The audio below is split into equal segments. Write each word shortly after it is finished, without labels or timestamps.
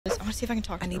want to see if I can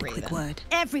talk to I need a quick word.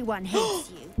 Everyone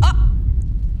hates you.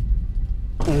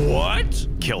 What?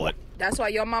 Kill it. That's why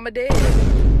your mama dead.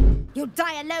 You'll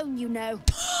die alone, you know.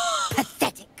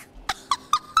 Pathetic.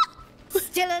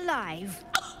 Still alive.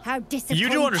 How disappointing. You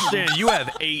do understand you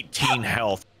have 18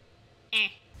 health.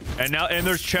 And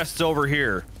there's chests over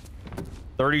here.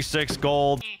 36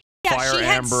 gold. Yeah, Fire she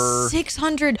amber. had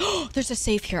 600. There's a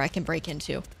safe here I can break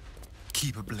into.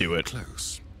 Keep a blade Do it.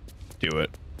 close. Do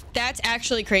it. That's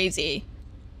actually crazy.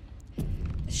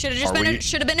 Should have just Are been we-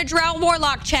 should have been a drow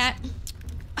warlock chat.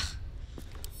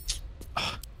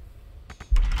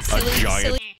 A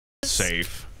giant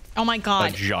safe. Oh my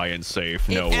god. A giant safe.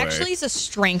 No it way. actually is a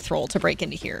strength roll to break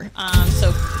into here.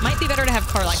 So might be better to have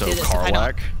Karlach So do this. If I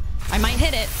don't. Karlach, I might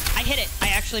hit it. I hit it. I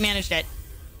actually managed it.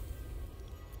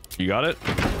 you got it?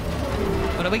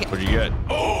 What do we get? What'd you get?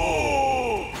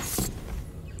 Oh!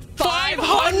 500!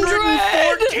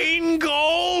 514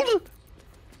 gold?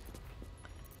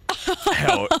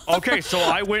 Hell. Okay, so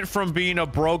I went from being a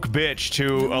broke bitch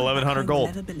to 1100 gold.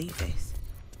 Never believe this.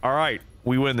 All right,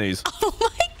 we win these. Oh my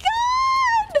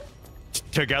god!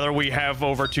 Together we have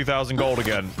over 2,000 gold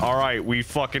again. All right, we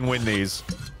fucking win these.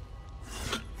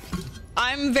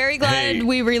 I'm very glad Hey.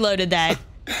 we reloaded that.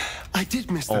 I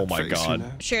did miss that Oh my face, God. you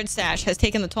know? Shared stash has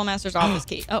taken the Tollmaster's office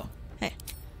key. Oh, hey.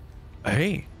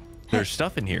 Hey, there's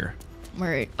stuff in here.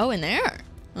 Where? Oh, in there.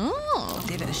 Oh.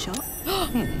 Give it a shot.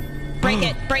 Break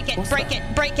it, break it, break it,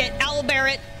 break it.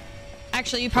 Owlbear it.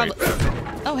 Actually, you probably...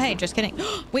 Oh, hey, just kidding.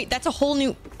 Wait, that's a whole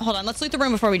new... Hold on, let's loot the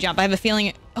room before we jump. I have a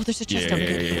feeling... Oh, there's a chest over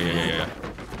here. Yeah.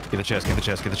 Get the chest, get the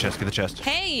chest, get the chest, get the chest.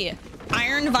 Hey,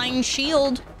 Iron Vine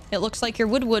Shield. It looks like your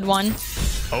Woodwood one.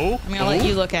 Oh? I'm gonna let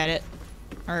you look at it.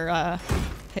 Or,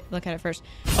 look at it first.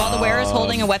 While the wearer is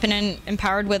holding a weapon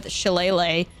empowered with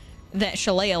Shillelagh,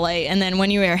 and then when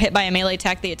you are hit by a melee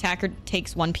attack, the attacker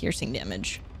takes 1 piercing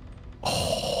damage.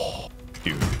 Oh,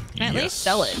 dude. Can I at least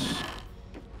sell it?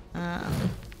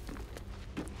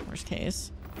 Worst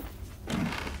case.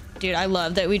 Dude, I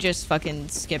love that we just fucking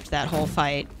skipped that whole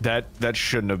fight. That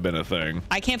shouldn't have been a thing.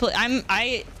 I can't believe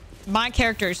my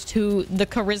character is too, the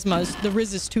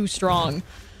Riz is too strong.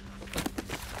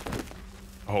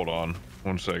 Hold on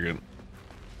 1 second.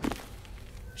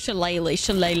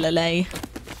 Shillelagh.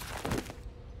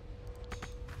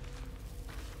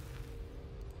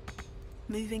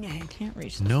 Moving ahead. Can't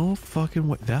reach this. No fucking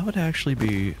way. That would actually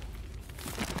be...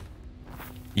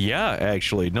 Yeah,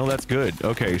 actually. No, that's good.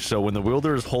 Okay, so when the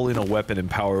wielder is holding a weapon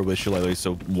empowered with Shillelagh,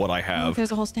 so what I Oh, have...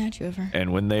 there's a whole statue of her.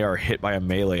 And when they are hit by a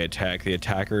melee attack, the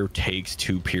attacker takes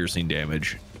 2 piercing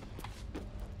damage.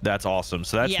 That's awesome.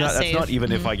 So that's not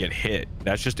even if I get hit.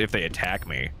 That's just if they attack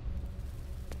me.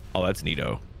 Oh, that's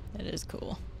neato. That is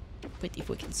cool. Pretty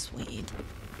fucking sweet.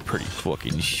 Pretty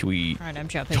fucking sweet. All right, I'm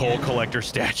jumping Toll in. collector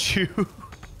statue.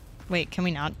 Wait, can we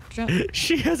not jump?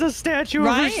 She has a statue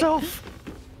of herself.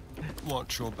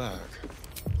 Watch your back.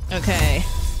 Okay.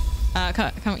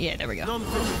 Come, yeah, there we go.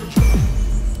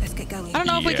 Let's get going. I don't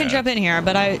know if we can jump in here,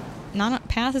 but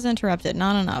path is interrupted.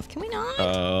 Not enough. Can we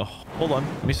not? Hold on.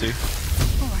 Let me see.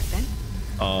 All right then.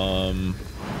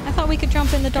 I thought we could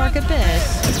jump in the dark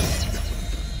abyss.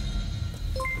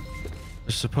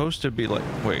 It's supposed to be like,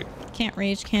 wait. Can't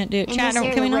reach, can't do. Chat,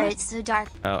 can we not? It's so dark.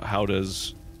 How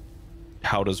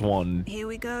does one? Here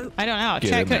we go. I don't know. Get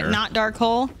Chat in could there. not dark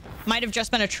hole. Might have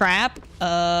just been a trap. Oh.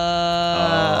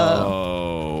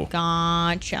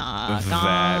 Gotcha.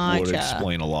 That would Gotcha.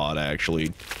 explain a lot,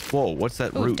 actually. Whoa, what's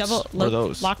that Ooh, root? double What are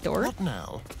those? locked door. What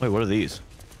now? Wait, what are these?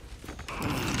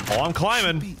 Oh, I'm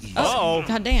climbing. Oh,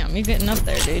 god damn, you're getting up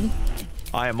there, dude.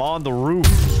 I am on the roof.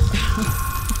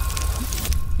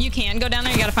 You can go down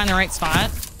there. You gotta find the right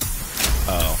spot.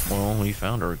 Oh, well, we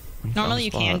found her. Normally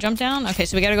you can jump down. Okay,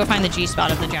 so we gotta go find the G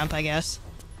spot of the jump, I guess.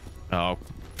 Oh,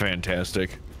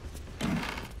 fantastic.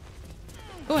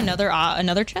 Oh,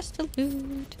 another chest to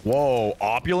loot. Whoa,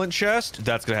 opulent chest?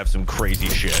 That's gonna have some crazy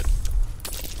shit.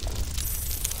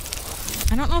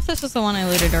 I don't know if this is the one I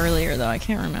looted earlier, though. I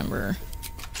can't remember.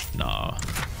 Nah.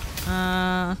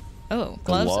 Oh,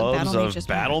 gloves of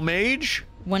battle mage.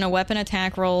 When a weapon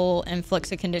attack roll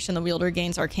inflicts a condition, the wielder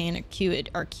gains arcane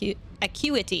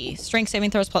acuity. Strength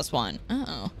saving throws +1.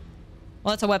 Oh.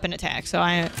 Well, it's a weapon attack, so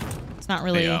it's not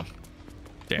really... Yeah.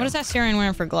 Damn. What is that Syrian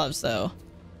wearing for gloves, though?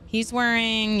 He's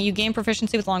wearing... You gain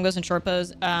proficiency with longbows and short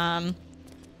bows. In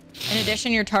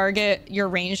addition, your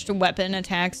ranged weapon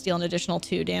attacks deal an additional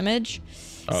 2 damage.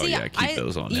 Oh, yeah, keep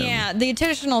those on him. Yeah, the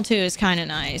additional 2 is kind of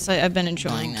nice. I've been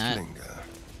enjoying that.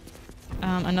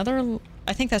 Another...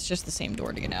 I think that's just the same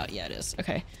door to get out. Yeah, it is.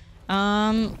 Okay.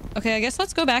 Okay, I guess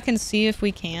let's go back and see if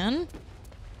we can.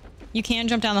 You can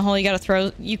jump down the hole. You gotta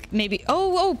throw. You maybe.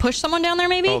 Oh, push someone down there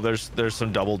maybe. Oh, there's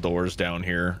some double doors down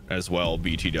here as well.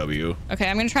 BTW. Okay,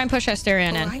 I'm gonna try and push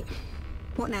Asterion in. Right.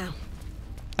 What now?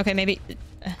 Okay, maybe.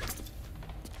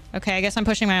 Okay, I guess I'm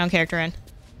pushing my own character in.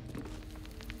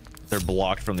 They're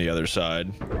blocked from the other side.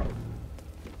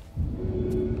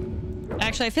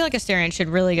 Actually, I feel like Asterion should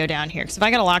really go down here because if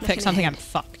I got a lockpick something, I'm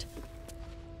fucked.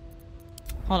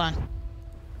 Hold on.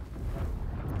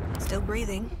 Still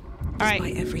breathing. All right.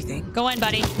 Despite everything. Go in,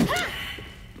 buddy.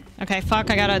 Okay, fuck.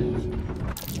 I gotta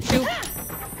shoot.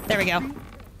 There we go.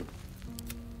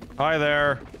 Hi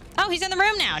there. Oh, he's in the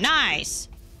room now. Nice.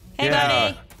 Hey,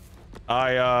 yeah,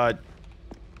 buddy.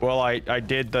 I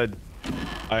did the.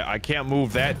 I can't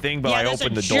move that thing, but yeah, I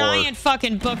opened the door. There's a giant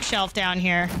fucking bookshelf down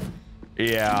here.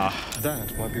 Yeah.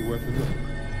 That might be worth a look.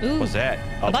 Ooh. What's that?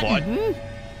 A button?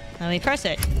 Let me press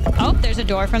it. Oh, there's a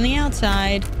door from the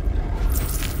outside.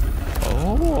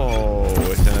 Oh,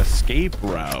 it's an escape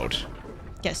route.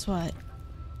 Guess what?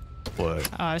 What?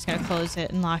 Oh, I was gonna close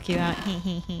it and lock you out.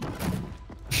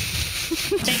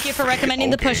 Thank you for recommending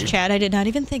the push, chat. I did not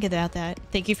even think about that.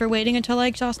 Thank you for waiting until I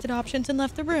exhausted options and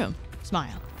left the room.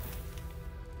 Smile.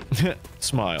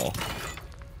 Smile.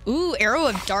 Ooh, Arrow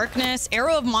of Darkness,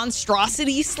 Arrow of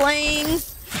Monstrosity Slaying.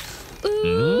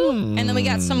 Ooh. And then we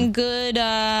got some good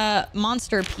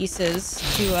monster pieces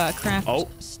to craft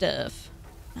stuff.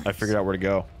 Nice. I figured out where to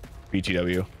go.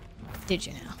 BTW. Did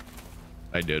you now?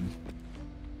 I did.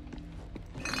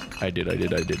 I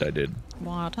did.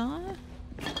 Water?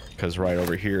 Because right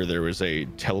over here there was a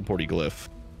teleporty glyph.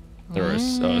 There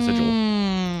was a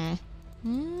sigil.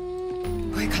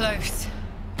 We're close.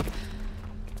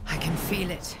 I can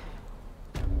feel it.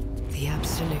 The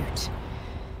absolute.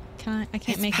 I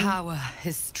can't make him. Power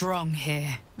is strong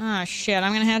here. Ah, shit.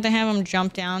 I'm gonna have to have him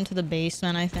jump down to the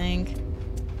basement, I think.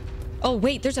 Oh,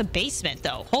 wait. There's a basement,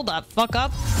 though. Hold up. Fuck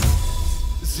up.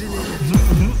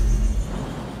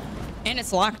 And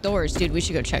it's locked doors. Dude, we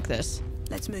should go check this.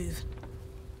 Let's move.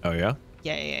 Oh, yeah?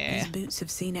 Yeah. These boots have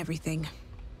seen everything.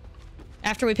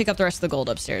 After we pick up the rest of the gold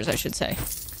upstairs, I should say.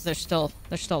 Because there's still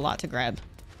a lot to grab.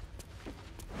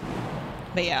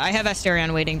 But yeah, I have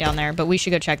Asterion waiting down there, but we should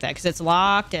go check that because it's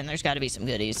locked and there's got to be some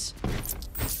goodies.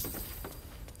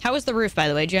 How was the roof, by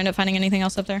the way? Did you end up finding anything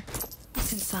else up there?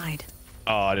 What's inside?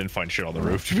 Oh, I didn't find shit on the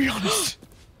roof, to be honest.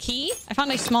 Key? I found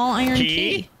a small iron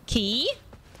key. Key?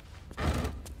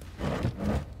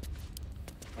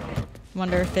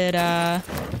 Wonder if it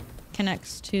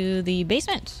connects to the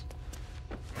basement.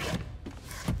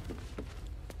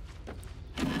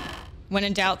 When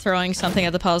in doubt, throwing something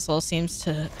at the puzzle seems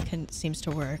to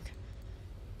work.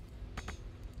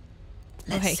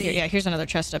 Let's see. Here's another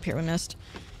chest up here we missed.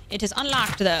 It is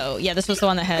unlocked though. Yeah, this was the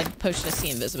one that had potion of sea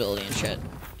invisibility and shit.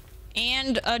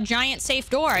 And a giant safe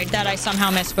door that I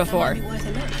somehow missed before.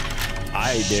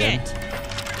 I did. Shit.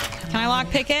 Can I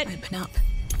lockpick it? Open up.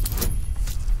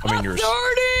 I mean, you're...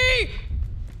 30!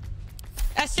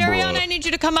 Asterion, I need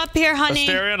you to come up here, honey.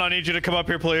 Asterion, I need you to come up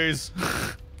here, please.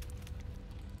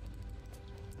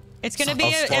 It's gonna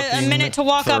be a minute to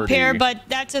walk 30. up here, but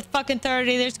that's a fucking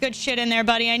 30. There's good shit in there,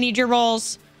 buddy. I need your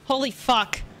rolls. Holy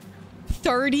fuck.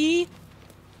 30?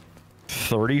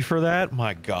 30 for that?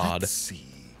 My God. Let's see.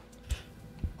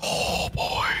 Oh,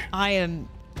 boy. I am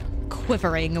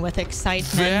quivering with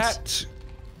excitement. That...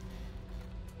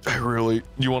 I really...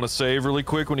 You want to save really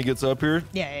quick when he gets up here?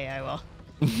 Yeah, I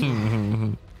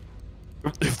will.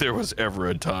 If there was ever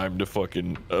a time to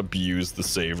fucking abuse the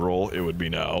save roll, it would be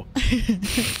now.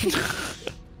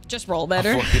 Just roll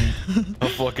better. A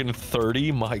fucking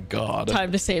 30? My God.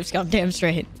 Time to save scum damn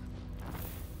straight.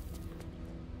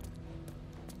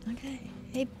 Okay.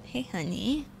 Hey,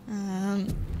 honey.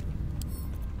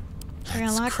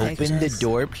 Open the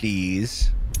door,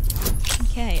 please.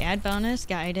 Okay, add bonus,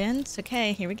 guidance.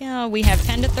 Okay, here we go. We have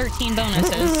 10 to 13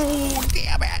 bonuses. Oh,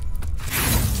 damn it.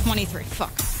 23.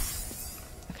 Fuck.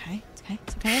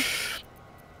 It's okay.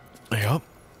 Yep.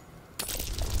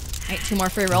 Alright, 2 more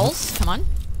free rolls. Come on.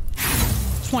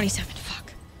 27.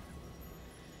 Fuck.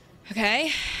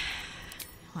 Okay.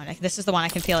 Hold on, this is the one I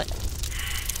can feel it.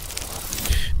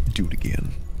 Do it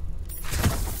again.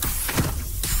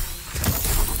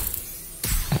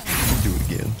 Do it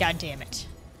again. God damn it.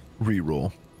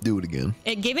 Reroll. Do it again.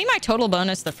 It gave me my total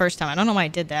bonus the first time. I don't know why I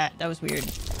did that. That was weird.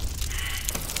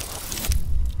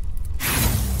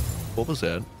 What was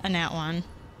that? A nat 1.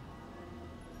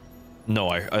 No,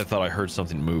 I thought I heard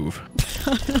something move.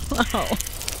 Oh.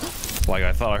 Like,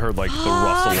 I thought I heard, like, the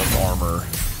rustle of armor.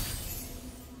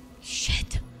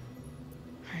 Shit.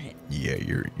 Alright. Yeah,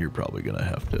 you're probably gonna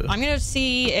have to... I'm gonna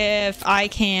see if I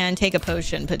can take a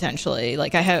potion, potentially.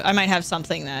 Like, I might have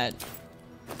something that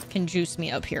can juice me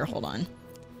up here. Hold on.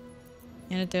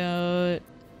 Antidote.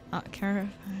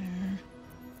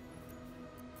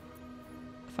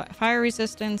 Fire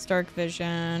resistance, dark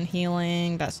vision,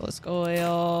 healing, basilisk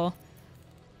oil.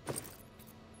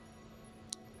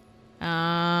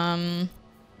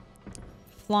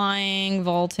 Flying,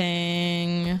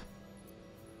 vaulting.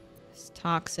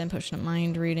 Toxin, potion of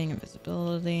mind reading,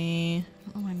 invisibility.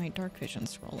 I don't know why my dark vision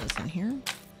scroll is in here.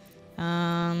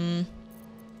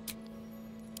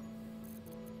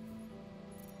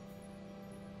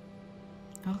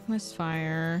 Alchemist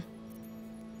fire.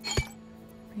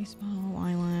 Priest bottle,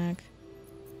 lilac.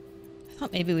 I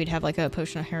thought maybe we'd have like a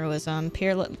potion of heroism.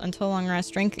 Peer until long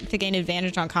rest. Drink to gain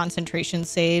advantage on concentration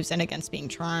saves and against being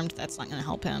charmed. That's not going to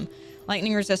help him.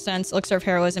 Lightning resistance. Elixir of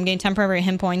heroism. Gain temporary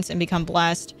hit points and become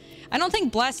blessed. I don't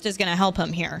think blessed is going to help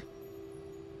him here.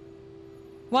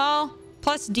 Well,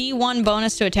 plus D1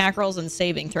 bonus to attack rolls and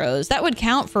saving throws. That would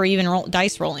count for even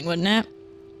dice rolling, wouldn't it?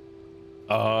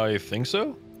 I think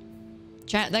so.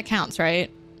 Chat, that counts, right?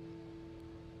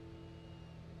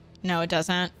 No, it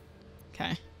doesn't.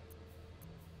 Okay.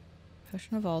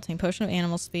 Potion of vaulting. Potion of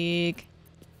animal speak.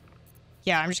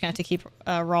 Yeah, I'm just going to have to keep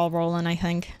raw rolling, I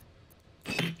think.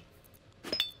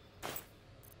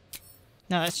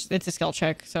 No, it's a skill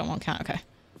check, so it won't count. Okay.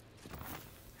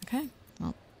 Okay.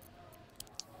 Well,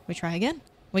 we try again.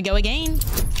 We go again.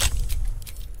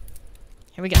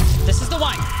 Here we go. This is the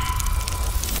one.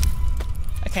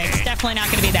 Okay, it's definitely not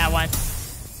going to be that one.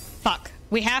 Fuck.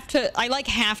 We have to... I, like,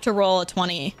 have to roll a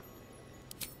 20.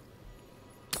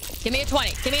 Give me a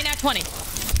 20. Give me a nat 20.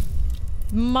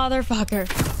 Motherfucker.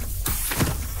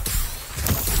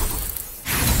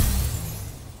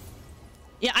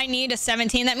 Yeah, I need a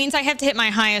 17. That means I have to hit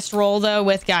my highest roll, though,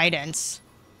 with guidance.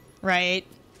 Right?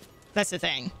 That's the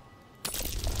thing.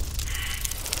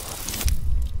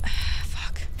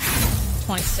 Fuck.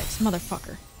 26.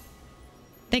 Motherfucker.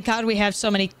 Thank God we have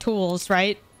so many tools,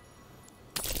 right?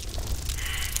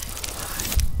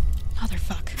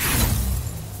 Motherfuck.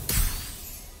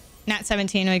 Nat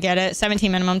 17 would get it.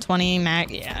 17 minimum, 20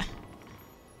 mag. Yeah.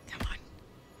 Come on.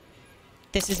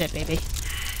 This is it, baby.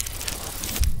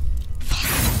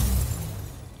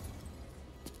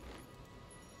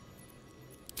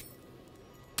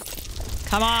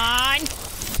 Come on.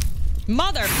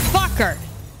 Motherfucker.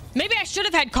 Maybe I should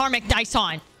have had karmic dice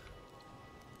on.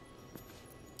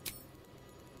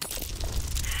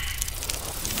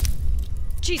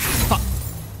 Jesus fuck.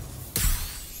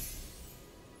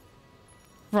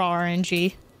 Raw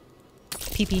RNG.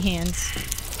 PP hands.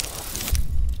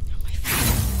 Oh my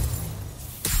fuck.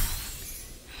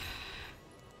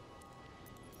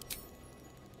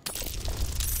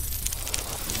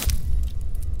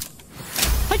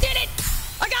 I did it!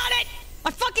 I got it!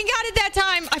 I fucking got it that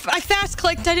time! I fast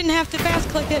clicked. I didn't have to fast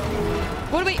click it.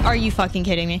 What are we... Are you fucking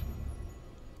kidding me?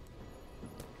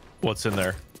 What's in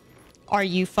there? Are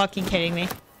you fucking kidding me?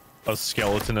 A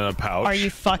skeleton in a pouch? Are you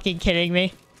fucking kidding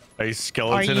me? A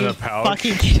skeleton in a pouch? Are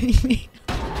you fucking kidding me?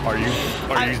 Are you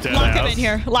dead Lock ass? him in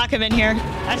here. Lock him in here.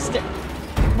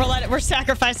 We're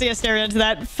sacrificing Asteria to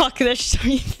that. Fuck this shit. Are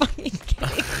you fucking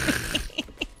kidding me?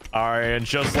 Alright, and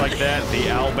just like that, the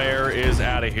owlbear is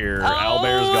out of here.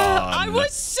 Owlbear's gone. I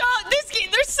was so... This game,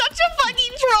 there's such a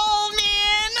fucking troll, man.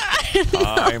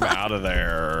 I'm out of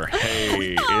there.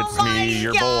 Hey, it's me,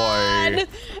 your boy.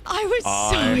 I was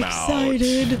so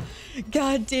excited.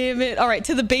 God damn it. All right,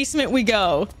 to the basement we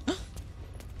go.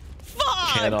 Fuck,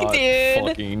 Cannot dude.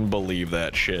 fucking believe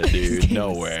that shit, dude.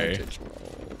 No way.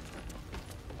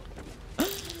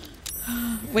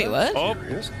 Wait, what? Oh,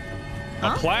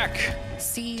 a plaque.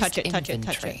 Touch it, touch it,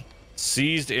 touch it.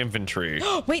 Seized infantry.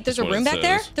 Wait, there's a room back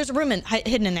there? There's a room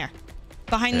hidden in there.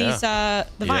 Behind these, the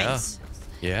vines.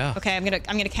 Yeah. Okay, I'm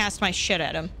gonna cast my shit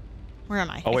at him. Where am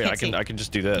I? Oh wait, I can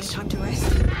just do this. Time to rest.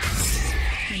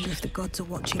 Maybe if the gods are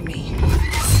watching me.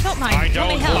 Don't mind. I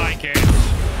don't like it.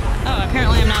 Oh,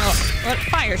 apparently I'm not. What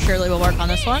fire surely will work on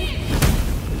this one.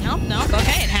 Nope, nope.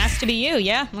 Okay, it has to be you.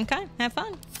 Yeah. Okay. Have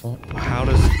fun. Well, how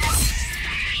does?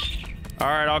 All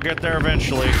right, I'll get there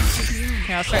eventually.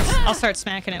 Here, I'll start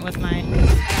smacking it with my.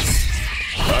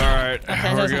 All right,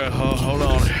 Okay, we're good. Hold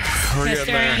on. We're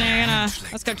getting there.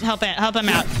 Let's go help him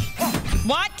out.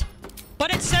 What?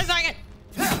 But it says I can.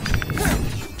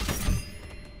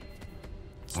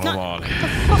 Hold on.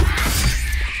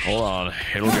 Hold on.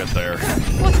 It'll get there.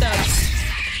 What the?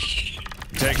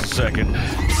 Takes a second.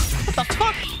 What the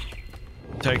fuck?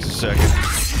 Takes a second.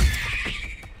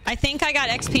 I think I got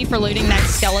XP for looting that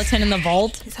skeleton in the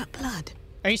vault. Is that blood?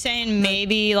 Are you saying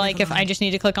maybe like if I just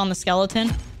need to click on the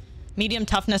skeleton? Medium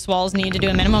toughness walls need to do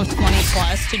a minimum of 20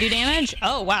 plus to do damage?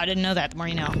 Oh wow, I didn't know that. The more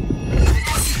you know.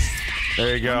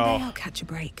 There you One day go. I'll catch a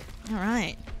break. All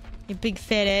right. You big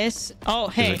fat ass. Oh,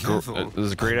 hey. This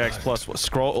is a great X plus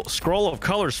scroll of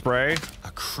color spray.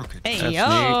 A crooked. Hey, That's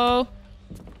yo.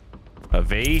 A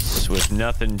vase with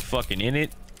nothing fucking in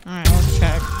it. All right, let's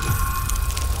check.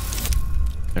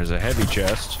 There's a heavy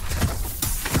chest.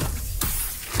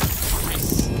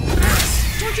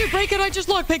 Don't you break it? I just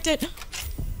lockpicked it.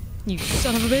 You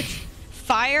son of a bitch.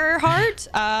 Fire heart.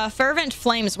 Fervent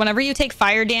flames. Whenever you take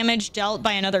fire damage dealt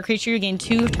by another creature, you gain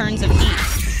 2 turns of heat.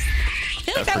 I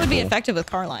feel like that would be effective with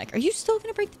Karlach. Are you still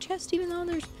gonna break the chest even though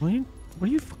there's... What are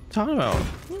you talking about?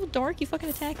 A little dark, you fucking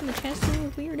attacking the chest, you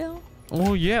little weirdo.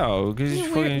 Oh yeah, because he's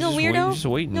fucking no weirdo. just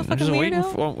waiting. No fucking just waiting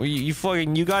weirdo. for you.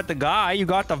 Fucking, you got the guy. You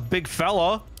got the big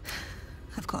fella.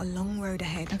 I've got a long road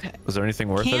ahead. Okay. Was there anything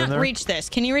worth it in Can't there? reach this.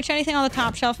 Can you reach anything on the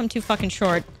top shelf? I'm too fucking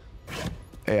short.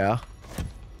 Yeah.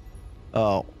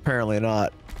 Oh, apparently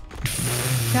not.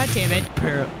 God damn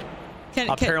it.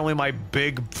 Apparently my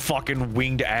big fucking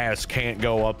winged ass can't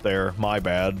go up there. My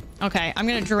bad. Okay, I'm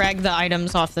gonna drag the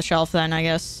items off the shelf then, I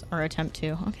guess. Or attempt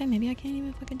to. Okay, maybe I can't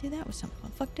even fucking do that with something.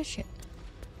 Well, fuck this shit.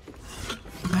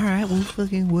 Alright, well,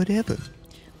 fucking whatever.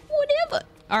 Whatever.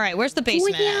 Alright, where's the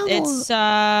basement at? It's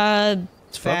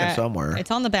fucking somewhere.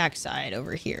 It's on the back side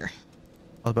over here.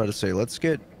 I was about to say, let's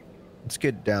get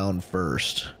down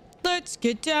first. Let's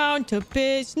get down to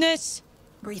business.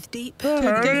 Breathe deep.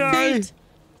 To defeat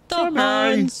the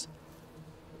Huns.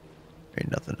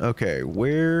 Ain't nothing. Okay,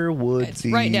 where would It's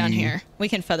right down here. We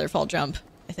can featherfall jump,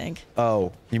 I think.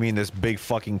 Oh, you mean this big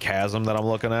fucking chasm that I'm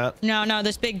looking at? No,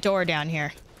 this big door down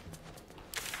here.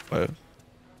 What?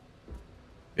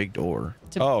 Big door.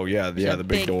 a- Oh yeah, the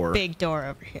big door. Big door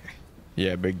over here.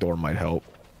 Yeah, big door might help.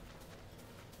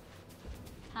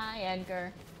 Hi,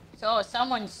 Edgar. So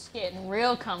someone's getting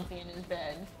real comfy in his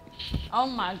bed. Oh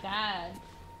my god.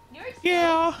 You're so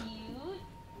Yeah. cute.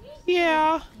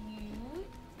 Yeah. Cute.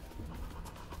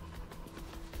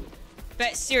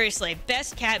 But seriously,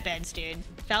 best cat beds, dude.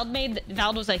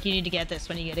 Vald was like, you need to get this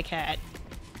when you get a cat.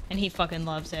 And he fucking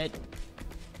loves it.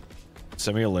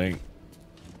 Send me a link.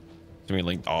 Send me a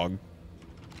link, dog.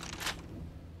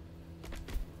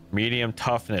 Medium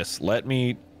toughness. Let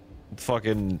me attack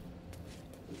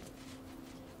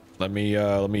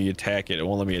it. It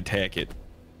won't let me attack it.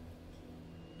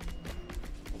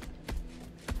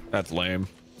 That's lame.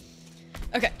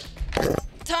 Okay.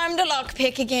 Time to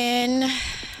lockpick again.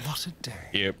 What a day.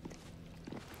 Yep.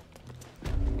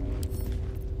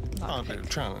 Hardly a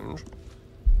challenge.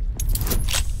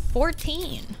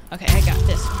 14. Okay, I got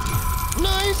this one.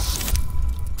 Nice.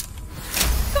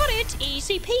 Got it.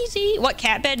 Easy peasy. What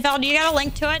cat bed, Val? Do you got a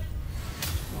link to it?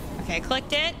 Okay,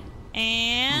 clicked it.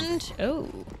 And... oh.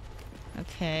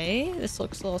 Okay. This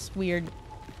looks a little weird.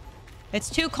 It's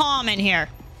too calm in here.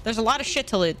 There's a lot of shit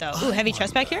to loot, though. Ooh, heavy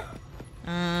chest back here.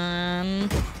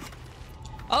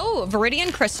 Oh,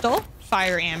 Viridian Crystal,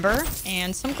 Fire Amber,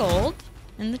 and some gold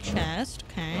in the chest.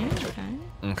 Okay,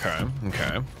 okay.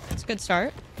 Okay. That's a good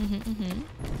start.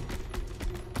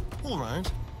 All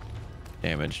right.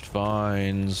 Damaged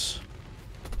vines.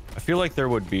 I feel like there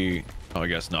would be... oh, I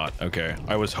guess not. Okay.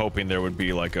 I was hoping there would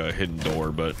be like a hidden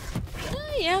door, but...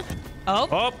 Yeah. Oh.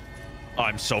 oh!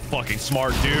 I'm so fucking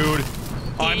smart, dude.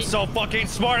 I'm so fucking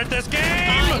smart at this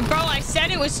game! Bro, I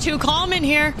said it was too calm in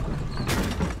here.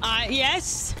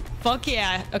 Yes. Fuck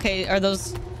yeah. Okay, are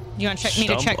those... you want to check me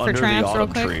to check for traps real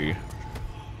quick? Tree.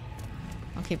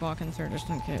 I'll keep walking through just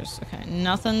in case. Okay,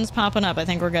 nothing's popping up. I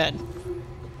think we're good.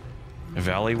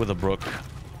 Valley with a brook.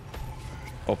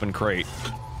 Open crate.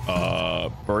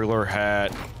 Burglar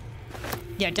hat.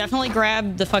 Yeah, definitely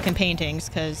grab the fucking paintings,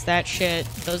 because that shit,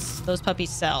 those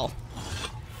puppies sell.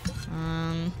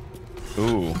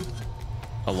 Ooh.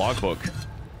 A logbook.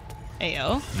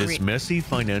 Ayo. This messy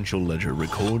financial ledger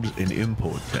records an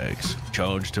import tax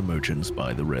charged to merchants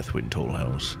by the Rethwin toll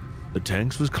house. The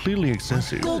tax was clearly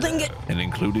excessive Gold ingot. and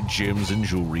included gems and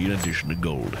jewelry in addition to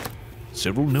gold.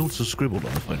 Several notes are scribbled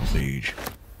on the final page.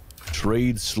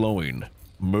 Trade slowing.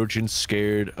 Merchants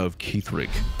scared of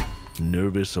Keithric.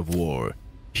 Nervous of war.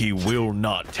 He will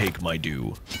not take my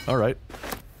due. All right.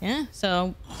 Yeah,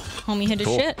 so homie hit his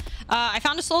Cool. shit. I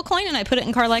found a soul coin and I put it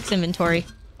in Karlach's inventory.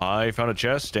 I found a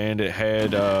chest and it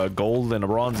had gold and a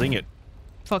bronze ingot.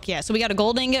 Fuck yeah. So we got a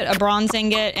gold ingot, a bronze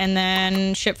ingot, and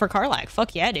then shit for Karlach.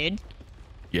 Fuck yeah, dude.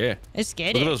 Yeah. Let's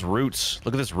get Look it. at those roots.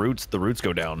 Look at this roots. The roots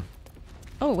go down.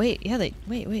 Oh, wait. Yeah, they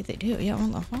do. Yeah,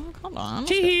 what the fuck? Hold on.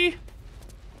 Tee.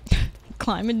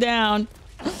 Climbing down.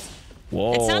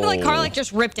 Whoa. It sounded like Karlach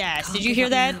just ripped ass. Can't Did you give hear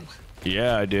up that? now.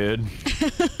 Yeah, I did.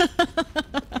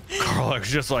 Karlach's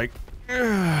just like, "Ugh,"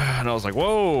 and I was like,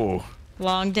 whoa.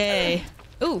 Long day.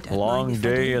 Ooh. Long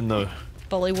day in the...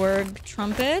 Bullywurg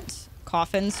trumpet.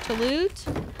 coffins to loot.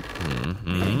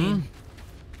 Mm-hmm.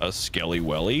 A skelly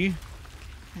welly.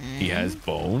 He has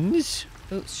bones.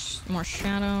 Ooh, more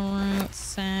shadow root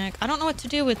sack. I don't know what to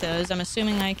do with those. I'm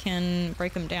assuming I can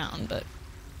break them down, but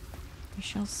we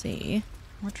shall see.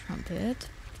 More trumpet.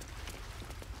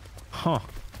 Huh.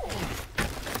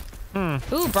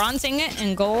 Ooh, bronze ingot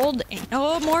and gold. And,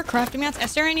 oh, more crafting mats.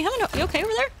 Esther, you okay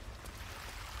over there?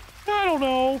 I don't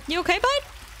know. You okay,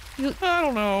 bud? I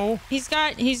don't know. He's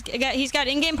got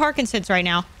in-game Parkinson's right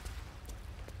now.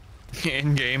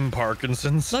 In-game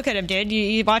Parkinson's. Look at him, dude.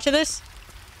 You watching this?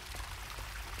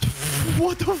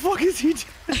 What the fuck is he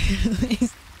doing?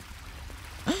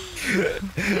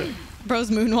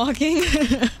 Bro's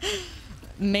moonwalking.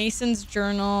 Mason's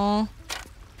journal.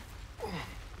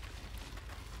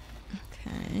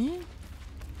 Okay.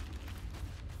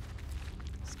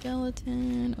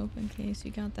 Skeleton, open case.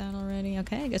 You got that already.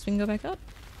 Okay, I guess we can go back up.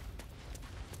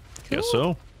 Cool. Guess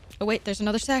so. Oh wait, there's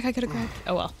another stack I could have grabbed.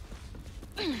 Oh well.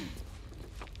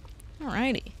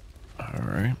 Alrighty. All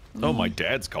right. Oh, my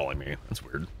dad's calling me. That's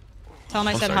weird. Tell him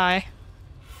I said hi.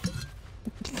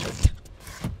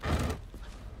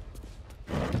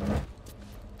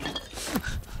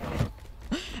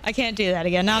 I can't do that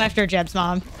again. Not after Jeb's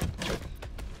mom.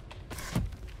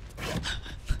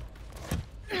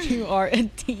 You are a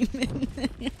demon.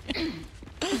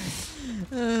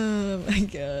 Oh my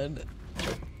god.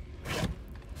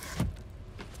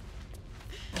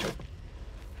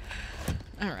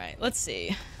 Alright, let's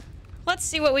see. Let's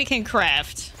see what we can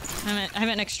craft. I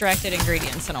haven't extracted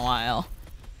ingredients in a while.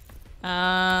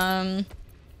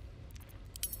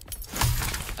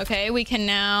 Okay, we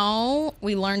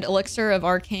learned Elixir of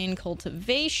Arcane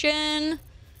Cultivation.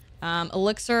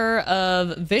 Elixir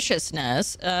of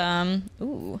Viciousness.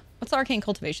 Ooh, what's Arcane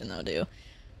Cultivation though do?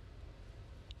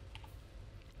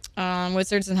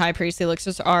 Wizards and High Priests, the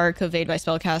elixirs are conveyed by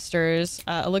spellcasters.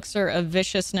 Elixir of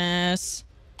Viciousness.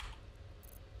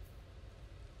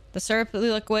 The syrupy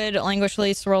liquid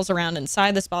languishingly swirls around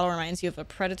inside. This bottle reminds you of a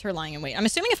predator lying in wait. I'm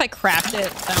assuming if I craft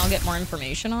it, then I'll get more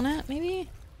information on it, maybe?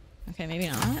 Okay, maybe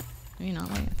not. Maybe not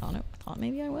like I thought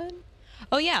maybe I would.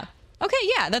 Oh, yeah. Okay,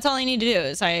 yeah, that's all I need to do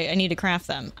is I need to craft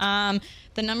them.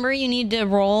 The number you need to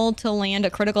roll to land a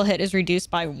critical hit is reduced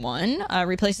by 1.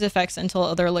 Replaces effects until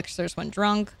other elixirs when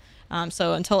drunk.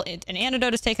 So until an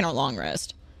antidote is taken or long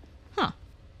rest. Huh.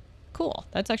 Cool.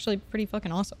 That's actually pretty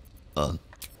fucking awesome.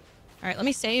 All right, let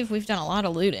me save. We've done a lot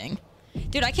of looting.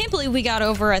 Dude, I can't believe we got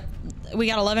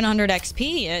 1100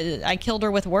 XP. I killed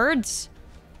her with words.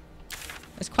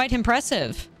 It's quite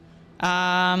impressive.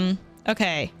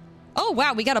 Okay. Oh,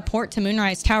 wow, we got a port to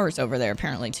Moonrise Towers over there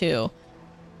apparently too.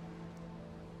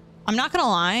 I'm not gonna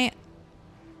lie.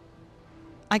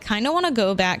 I kind of want to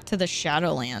go back to the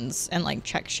Shadowlands and like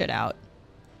check shit out.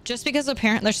 Just because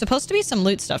apparently there's supposed to be some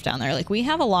loot stuff down there. Like we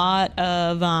have a lot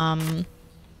of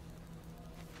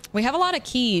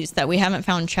keys that we haven't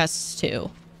found chests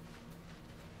to.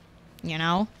 You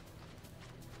know?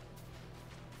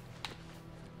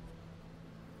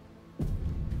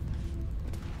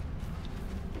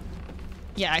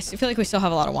 Yeah, I feel like we still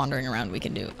have a lot of wandering around we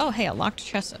can do. Oh, hey, a locked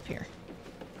chest up here.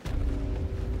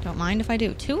 Don't mind if I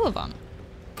do. 2 of them.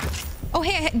 Oh,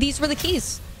 hey, these were the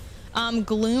keys.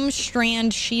 Gloom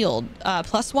Strand Shield.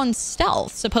 +1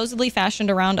 stealth. Supposedly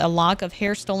fashioned around a lock of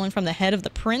hair stolen from the head of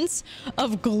the Prince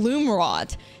of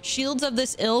Gloomrot. Shields of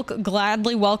this ilk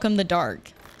gladly welcome the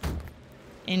dark.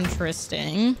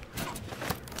 Interesting.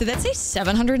 Did that say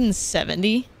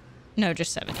 770? No,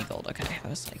 just 70 gold. Okay, I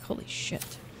was like, holy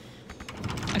shit.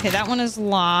 Okay, that one is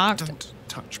locked. Don't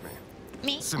touch me.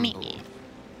 Me.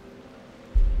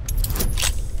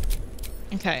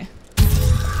 Okay.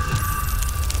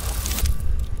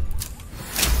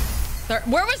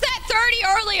 Where was that 30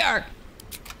 earlier?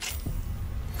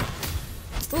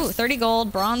 Ooh, 30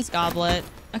 gold, bronze goblet.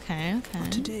 Okay.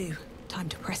 What to do? Time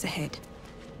to press ahead.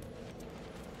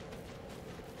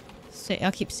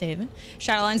 I'll keep saving.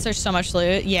 Shadowlands, there's so much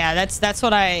loot. Yeah, that's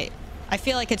what I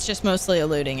feel like it's just mostly a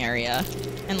looting area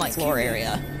and like lore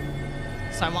area.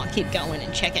 So I want to keep going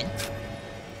and checking.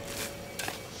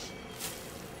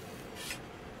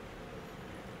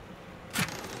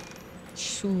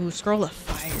 Ooh, scroll of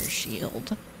fire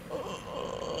shield.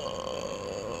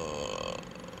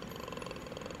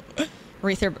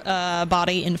 Wreath your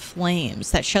body in flames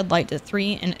that shed light to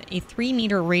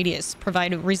 3-meter radius,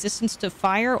 provide resistance to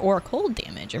fire or cold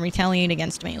damage, and retaliate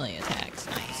against melee attacks.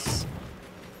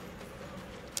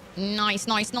 Nice.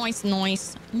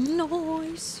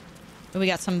 We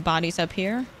got some bodies up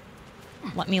here.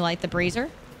 Let me light the brazier.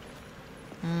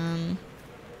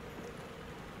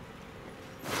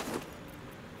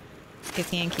 Get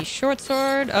the Yankee short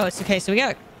sword. Oh, it's okay. So we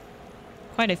got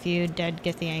quite a few dead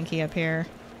Githyanki up here.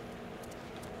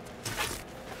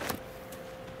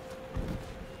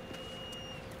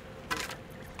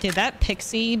 Dude, that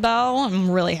pixie bow,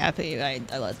 I'm really happy I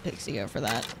let Pixie go for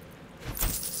that.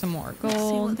 Some more gold. Let's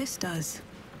see what this does.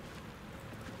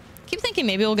 Keep thinking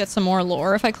maybe we'll get some more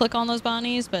lore if I click on those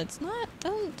bonnies, but it's not,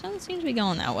 doesn't seem to be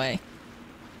going that way.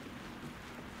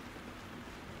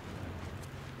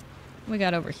 What we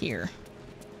got over here?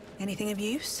 Anything of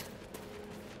use?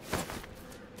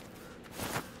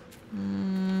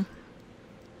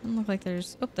 Doesn't look like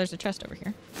there's... Oh, there's a chest over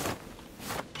here.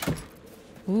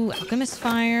 Ooh, Alchemist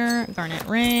Fire, Garnet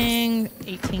Ring,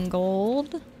 18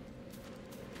 gold.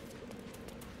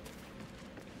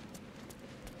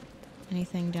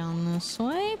 Anything down this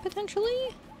way, potentially?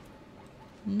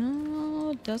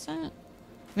 No, it doesn't. I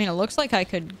mean, it looks like I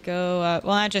could go up.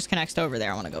 Well, that just connects to over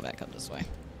there. I want to go back up this way.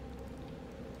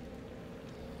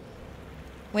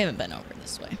 We haven't been over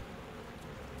this way.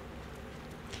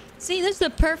 See, this is the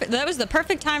perfect... That was the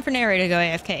perfect time for narrator to go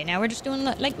AFK. Now we're just doing,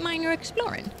 like, minor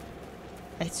exploring.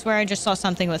 I swear I just saw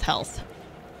something with health.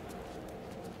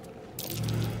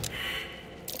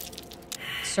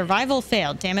 Survival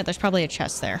failed. Damn it, there's probably a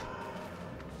chest there.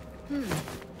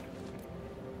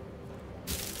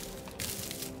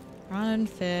 Rotten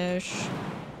fish.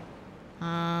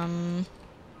 Can't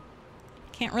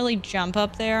really jump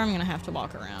up there. I'm gonna have to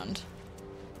walk around.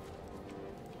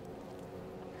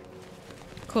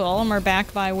 Cool, and we're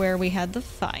back by where we had the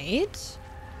fight.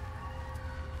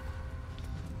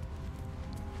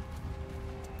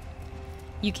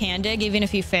 You can dig even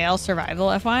if you fail survival,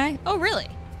 FYI. Oh, really?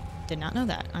 Did not know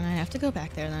that. I'm gonna have to go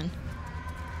back there then.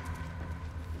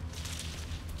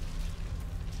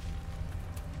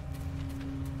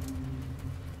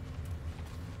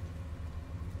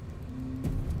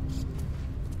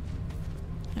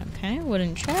 Okay,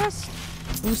 wooden chest.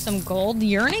 Ooh, some gold.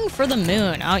 Yearning for the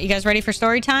moon. Oh, you guys ready for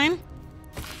story time?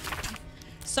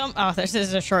 Oh, this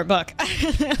is a short book.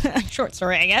 Short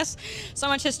story, I guess. So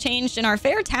much has changed in our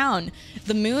fair town.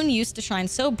 The moon used to shine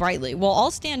so brightly. We'll all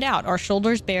stand out, our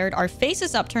shoulders bared, our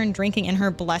faces upturned, drinking in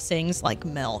her blessings like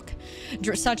milk.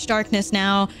 Such darkness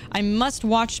now. I must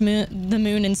watch the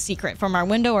moon in secret from our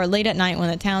window or late at night when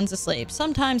the town's asleep.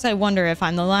 Sometimes I wonder if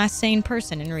I'm the last sane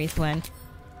person in Reithwin.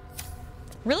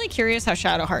 Really curious how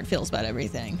Shadowheart feels about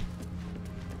everything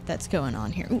that's going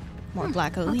on here. Ooh, more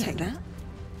black olean. I'll take that.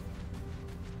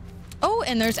 Oh,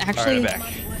 and there's actually...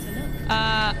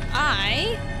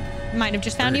 I might have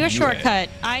just found you a shortcut.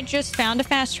 I just found a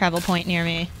fast travel point near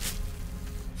me.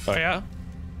 Oh, yeah?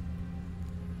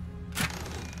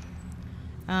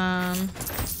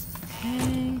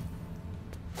 Okay.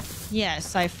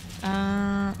 Yes, let's...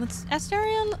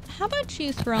 Asterion, how about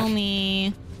you throw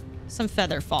me some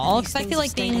feather fall? Because I feel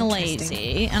like being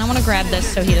lazy. And I want to grab this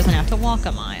so he doesn't have to walk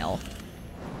a mile.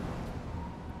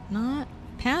 Not...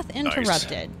 Path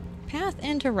interrupted. Nice. Path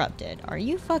interrupted. Are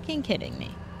you fucking kidding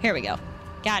me? Here we go.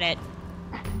 Got it.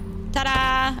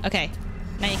 Ta-da! Okay.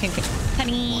 Now you can...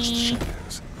 Honey.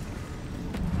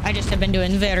 I just have been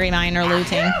doing very minor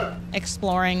looting.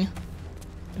 Exploring.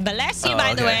 Bless you,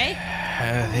 by the way.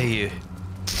 Hey, you.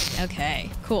 Okay,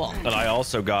 cool. And I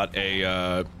also got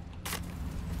a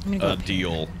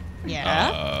deal.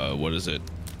 Yeah? What is it?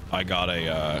 I got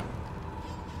a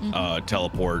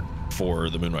teleport for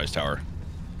the Moonrise Tower.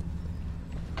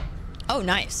 Oh,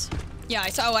 nice. Yeah, I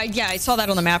saw that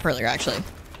on the map earlier, actually.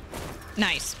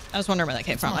 Nice. I was wondering where that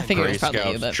came from. I figured it was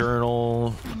probably you, but...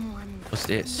 Journal. What's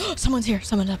this? Someone's here.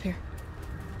 Someone's up here.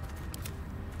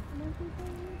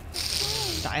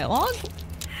 Dialogue?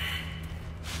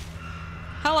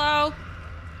 Hello?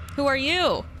 Who are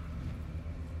you?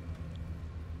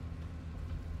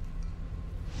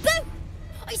 Boo!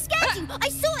 I scared you! I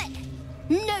saw it!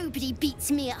 Nobody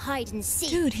beats me at hide and seek.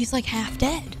 Dude, he's like half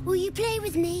dead. Will you play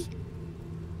with me?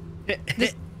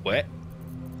 What?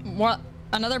 What?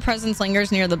 Another presence lingers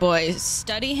near the boy.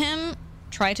 Study him.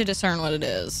 Try to discern what it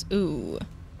is. Ooh.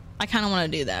 I kind of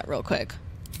want to do that real quick.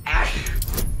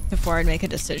 Before I'd make a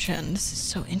decision. This is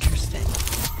so interesting.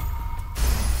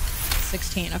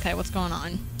 16. Okay, what's going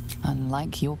on?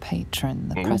 Unlike your patron,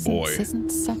 the presence isn't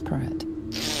separate.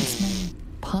 It's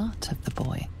made part of the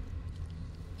boy.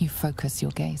 You focus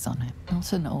your gaze on him.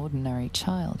 Not an ordinary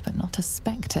child, but not a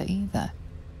spectre either.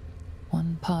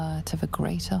 One part of a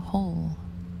greater whole.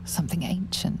 Something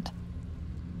ancient.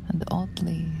 And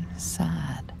oddly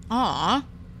sad. Aw.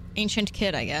 Ancient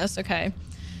kid, I guess. Okay.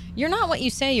 You're not what you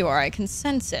say you are. I can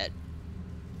sense it.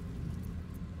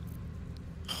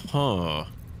 Huh.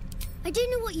 I don't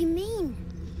know what you mean.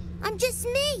 I'm just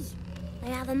me. I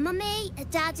have a mummy, a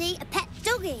daddy, a pet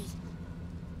doggy.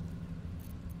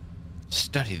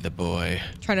 Study the boy.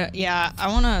 Try to, yeah, I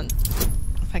want to,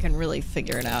 if I can really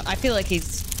figure it out. I feel like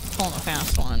he's pulling a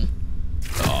fast one.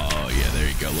 Oh, yeah, there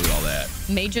you go. Look at all that.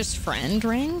 Mage's friend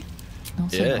ring?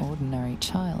 Not an ordinary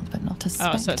child, but not a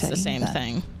spectre. Oh, so it's the same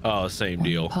thing. Oh, same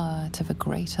deal. Part of a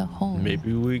greater whole.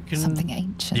 Maybe we can... Something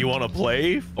ancient. Do you want to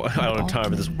play? I don't have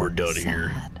time for this. We're done here.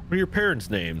 What are your parents'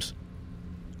 names?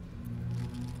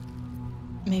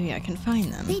 Maybe I can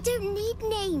find them. They don't need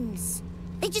names.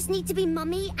 They just need to be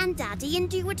mummy and daddy and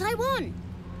do what I want.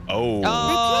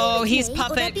 Oh, he's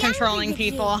puppet controlling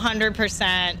people,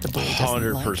 100%. The boy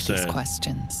doesn't like these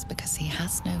questions because he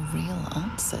has no real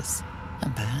answers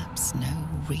and perhaps no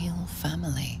real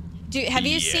family.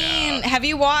 Have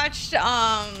you watched,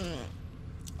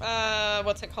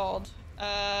 what's it called?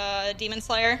 Demon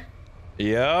Slayer?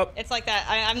 Yep. It's like that.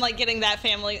 I'm like getting that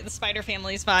family, the Spider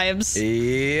Family's vibes.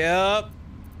 Yep.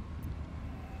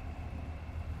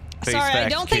 Sorry, I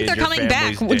don't think they're coming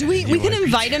back. We can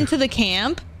invite him to the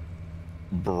camp?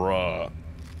 Bruh.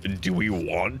 Do we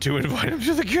want to invite him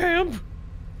to the camp?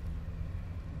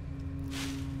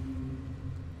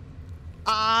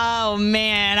 Oh,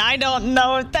 man. I don't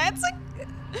know if that's a...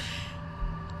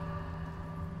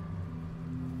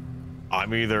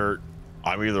 I'm either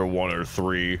one or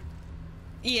three.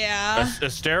 Yeah.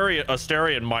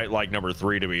 Asterion might like number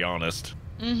 3, to be honest.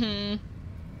 Mm-hmm.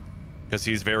 Because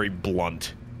he's very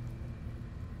blunt.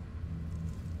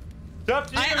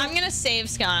 I'm gonna save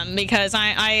Scum because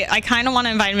I kind of want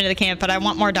to invite him to the camp, but I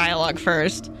want more dialogue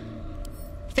first.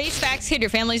 Face facts, kid. Your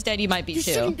family's dead. You might be too. You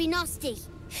shouldn't be nasty.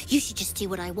 You should just do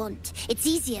what I want. It's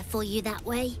easier for you that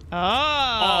way.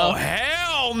 Oh. Oh,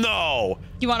 hell no.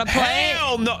 You want to play?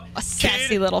 Hell no. A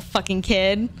sassy little fucking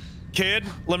kid. Kid,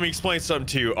 let me explain something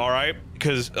to you, all right?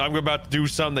 Because I'm about to do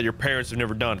something that your parents have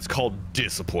never done. It's called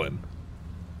discipline.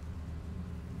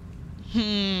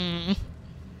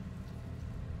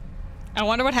 I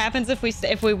wonder what happens if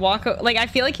we walk. Like, I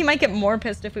feel like he might get more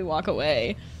pissed if we walk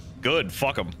away. Good.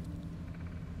 Fuck him.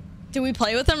 Do we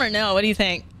play with him or no? What do you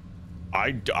think?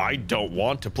 I don't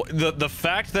want to play. The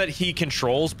fact that he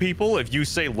controls people, if you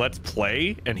say let's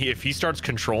play, and if he starts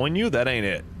controlling you, that ain't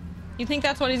it. You think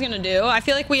that's what he's gonna do? I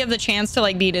feel like we have the chance to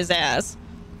like beat his ass.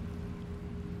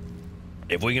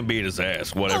 If we can beat his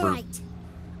ass, whatever. All right.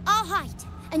 I'll hide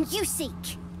and you seek.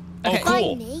 Okay. Oh,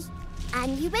 cool. Find me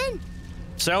and you win.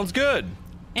 Sounds good.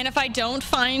 And if I don't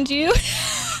find you,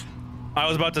 I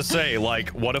was about to say, like,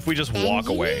 what if we just walk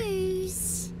away?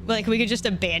 Lose. like we could just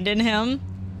abandon him.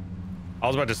 I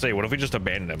was about to say, what if we just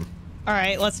abandon him? All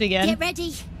right, let's begin. Get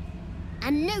ready.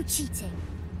 And no cheating.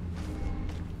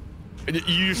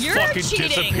 You just You're fucking cheating.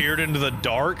 disappeared into the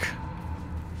dark?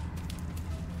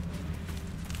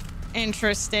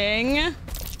 Interesting. I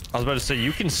was about to say,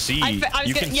 you can see.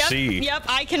 You can see. Yep,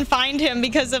 I can find him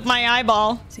because of my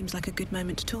eyeball. Seems like a good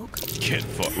moment to talk. Get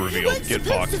You revealed. weren't Get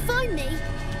supposed fucked. to find me.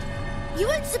 You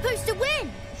weren't supposed to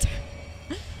win.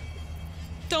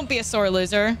 Don't be a sore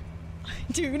loser.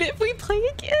 Dude, if we play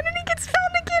again and he gets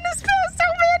found again, his past,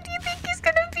 how mad do you think he's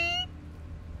gonna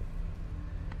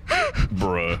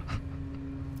Bruh.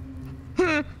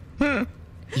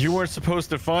 You weren't supposed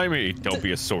to find me. Don't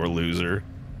be a sore loser.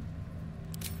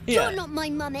 Yeah. You're not my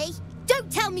mummy.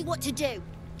 Don't tell me what to do.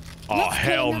 Oh, Let's play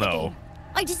hell another no. game.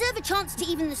 I deserve a chance to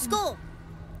even the score.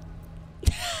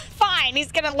 Fine,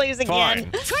 he's gonna lose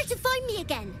again. Fine. Try to find me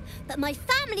again, but my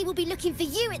family will be looking for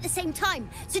you at the same time,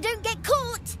 so don't get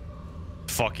caught.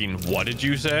 Fucking what did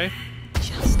you say?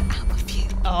 Just our view.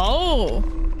 Oh.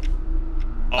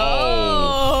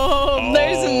 Oh,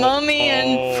 there's Mummy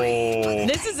and...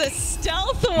 This is a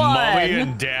stealth one. Mommy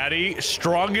and daddy.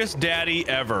 Strongest daddy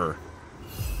ever.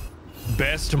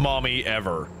 Best mommy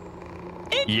ever.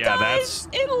 It Yeah, does.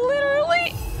 It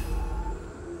literally...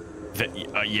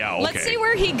 Yeah, okay. Let's see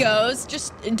where he goes.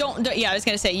 Just don't yeah, I was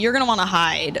gonna say, you're gonna want to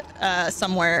hide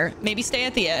somewhere. Maybe stay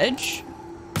at the edge.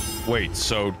 Wait,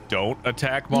 so don't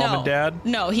attack mom and dad?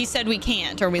 No, he said we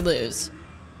can't or we lose.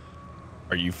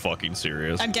 Are you fucking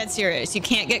serious? I'm dead serious. You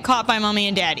can't get caught by mommy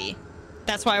and daddy.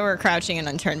 That's why we're crouching and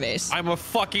on turn base. I'm a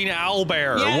fucking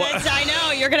owlbear. Yeah, I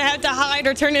know. You're gonna have to hide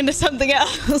or turn into something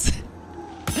else.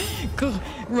 Go,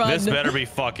 run. This better be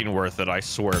fucking worth it, I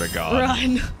swear to God.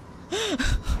 Run.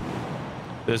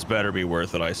 This better be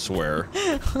worth it, I swear.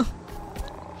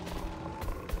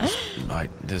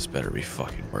 This better be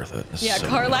fucking worth it. Yeah, so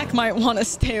Karlak might want to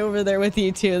stay over there with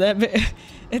you too.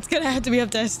 It's gonna have to be up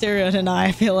to Asterion and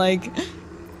I feel like.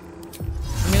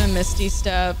 I'm gonna Misty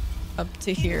Step up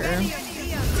to here.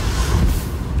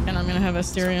 And I'm gonna have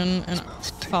Asterion and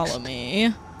follow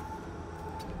me.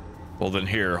 Well then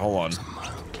here, hold on.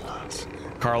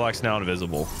 Karlak's now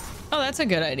invisible. Oh, that's a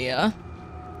good idea.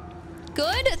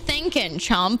 Good thinking,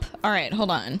 chump. All right,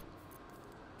 hold on.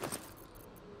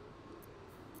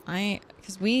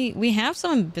 Because we have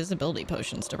some invisibility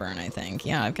potions to burn, I think.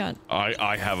 Yeah, I've got...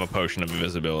 I have a potion of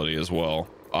invisibility as well.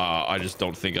 I just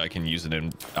don't think I can use it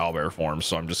in owlbear form,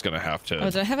 so I'm just gonna have to... Oh,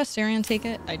 did I have a Syrian take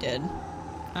it? I did.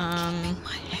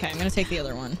 Okay, I'm gonna take the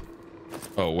other one.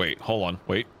 Oh, wait, hold on,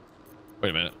 wait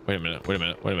a minute.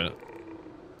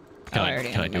 Can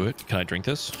I do it? Can I drink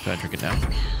this? Can I drink it now?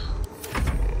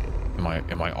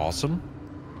 Am I awesome?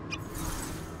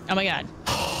 Oh my god.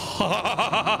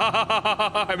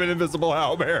 I'm an invisible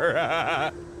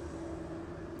owlbear.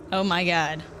 Oh my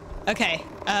god. Okay,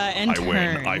 and I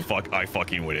win. I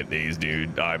fucking win at these,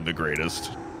 dude. I'm the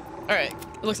greatest. All right,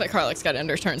 it looks like Karlach's got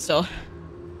Ender's turn still.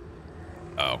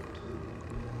 Oh.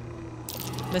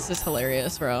 This is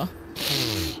hilarious, bro.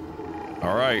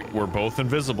 All right, we're both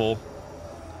invisible.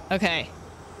 Okay.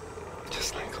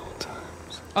 Just like old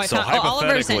times. Oh, I so found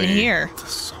Oliver's in here. The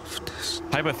softest.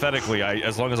 Hypothetically,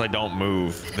 as long as I don't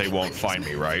move, they won't find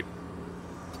me, right?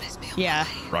 Yeah.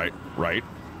 Right.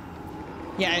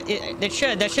 Yeah, it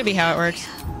should. That should be how it works.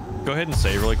 Go ahead and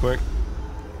save really quick.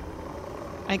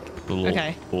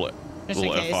 Okay. Little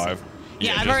F5.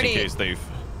 Yeah, I've just already. In case they've.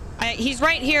 He's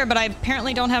right here, but I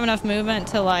apparently don't have enough movement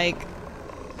to like.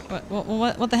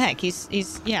 What the heck?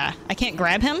 He's yeah. I can't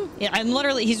grab him. Yeah,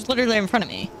 he's literally in front of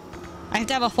me. I have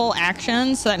to have a full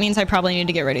action, so that means I probably need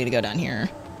to get ready to go down here.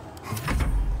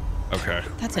 Okay.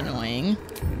 That's annoying.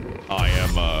 I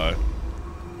am.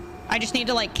 I just need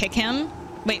to like kick him.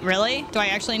 Wait, really? Do I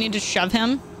actually need to shove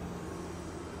him?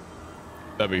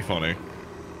 That'd be funny.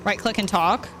 Right click and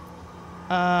talk.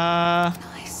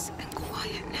 Nice and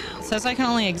quiet now. It says I can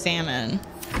only examine.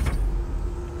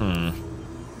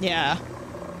 Yeah.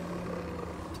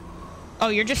 Oh,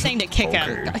 you're just saying to kick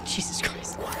him. Oh, Jesus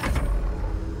Christ.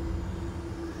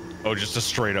 Oh, just to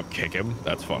straight up kick him?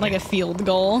 That's funny. Like a field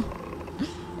goal.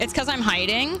 It's because I'm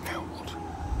hiding.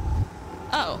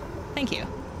 Oh, thank you.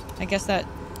 I guess that...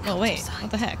 Oh, wait.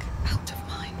 What the heck? Out of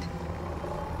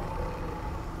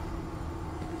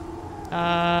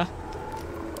mind.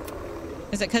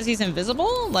 Is it because he's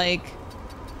invisible? Like...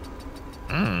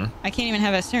 I can't even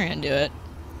have Assyrian do it.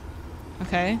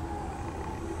 Okay.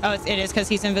 Oh, it is because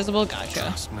he's invisible?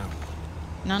 Gotcha.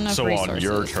 Not enough resources. So on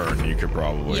your turn, you could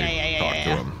probably talk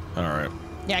to him. All right.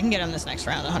 Yeah, I can get him this next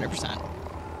round, 100%.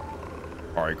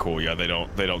 All right, cool. Yeah, they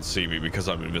don't see me because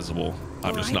I'm invisible.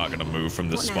 I'm just not gonna move from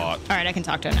this spot. All right, I can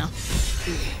talk to him now.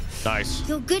 Nice.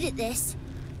 You're good at this.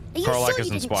 Are you Karlach sure is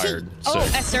you didn't inspired. cheat? So. Oh,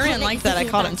 Assyrian liked that. I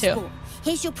caught him too.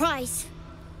 Here's your prize.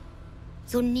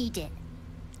 You'll need it.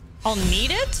 I'll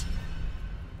need it?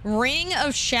 Ring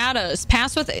of Shadows.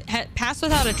 Pass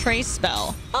without a trace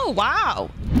spell. Oh, wow.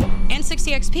 And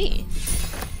 60 XP.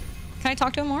 Can I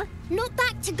talk to him more? Not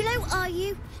back to gloat, are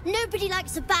you? Nobody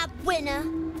likes a bad winner.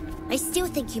 I still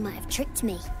think you might have tricked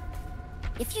me.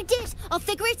 If you did, I'll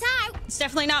figure it out. It's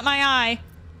definitely not my eye.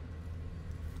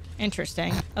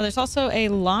 Interesting. Oh, there's also a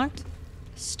locked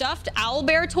stuffed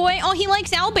owlbear toy. Oh, he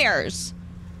likes owlbears.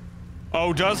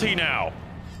 Oh, does he now?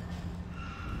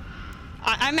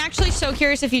 I'm actually so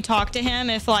curious if you talk to him,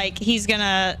 if like he's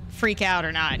gonna freak out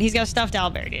or not. He's got a stuffed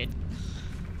owlbear, dude.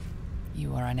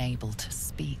 You are unable to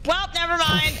speak. Well, never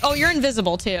mind. Oh, you're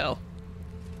invisible too.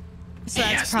 So he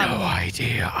that's has no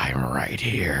idea I'm right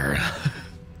here.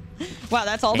 Wow,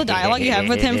 that's all the dialogue you have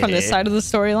with him from this side of the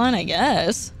storyline, I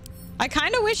guess. I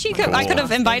kind of wish I could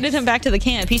have invited him back to the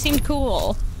camp. He seemed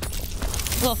cool.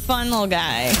 Little fun little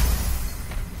guy.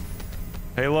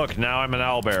 Hey, look, now I'm an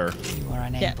owlbear. You are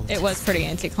unable it was pretty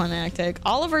anticlimactic.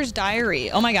 Oliver's diary.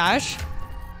 Oh my gosh.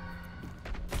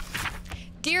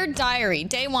 Dear diary,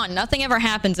 day 1, nothing ever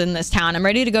happens in this town. I'm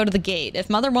ready to go to the gate. If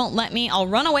mother won't let me, I'll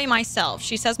run away myself.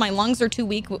 She says my lungs are too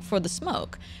weak for the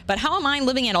smoke. But how am I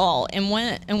living at all? And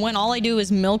when all I do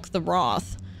is milk the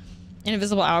broth? An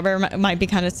invisible owlbear might be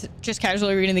kind of just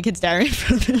casually reading the kid's diary in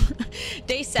front of him.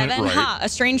 Day 7, right. A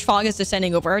strange fog is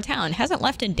descending over our town. Hasn't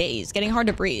left in days. Getting hard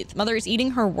to breathe. Mother is eating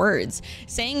her words,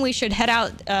 saying we should head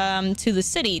out to the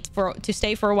city to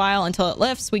stay for a while until it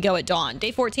lifts. We go at dawn. Day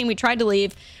 14, we tried to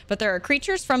leave, but there are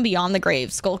creatures from beyond the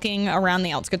grave skulking around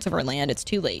the outskirts of our land. It's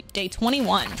too late. Day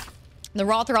 21. The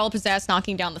Roth are all possessed,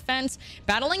 knocking down the fence,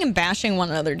 battling and bashing one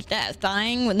another to death,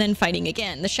 dying and then fighting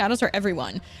again. The shadows are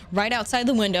everyone. Right outside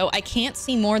the window, I can't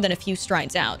see more than a few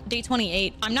strides out. Day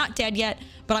 28, I'm not dead yet,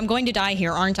 but I'm going to die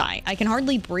here, aren't I? I can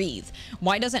hardly breathe.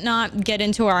 Why does it not get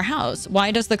into our house?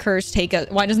 Why doesn't the curse take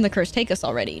us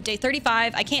already? Day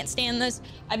 35, I can't stand this.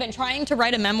 I've been trying to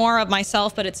write a memoir of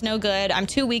myself, but it's no good. I'm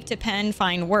too weak to pen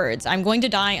fine words. I'm going to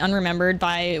die unremembered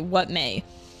by what may.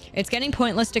 It's getting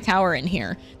pointless to cower in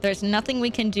here. There's nothing we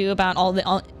can do about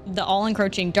the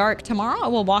all-encroaching dark. Tomorrow I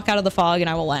will walk out of the fog and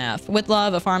I will laugh. With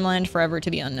love, a farmland forever to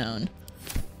be unknown.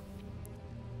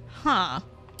 Huh.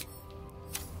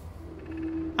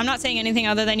 I'm not saying anything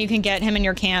other than you can get him in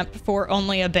your camp for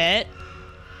only a bit.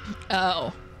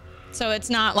 Oh. So it's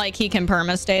not like he can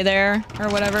perma stay there or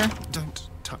whatever? Don't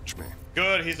touch me.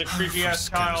 Good, he's a creepy ass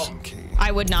child.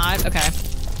 I would not. Okay.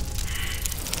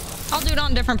 I'll do it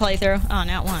on a different playthrough. Oh,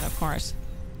 nat 1, of course.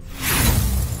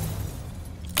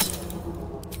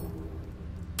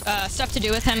 Stuff to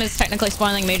do with him is technically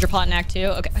spoiling major plot in Act 2.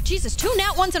 Okay. Oh, Jesus, 2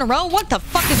 nat 1s in a row? What the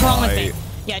fuck is wrong with me?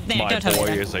 Yeah, my don't tell me boy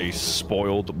that. is a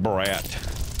spoiled brat.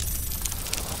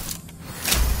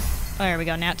 Oh, here we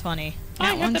go. Nat 20.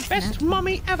 I have the best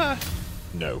mummy ever.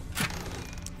 No.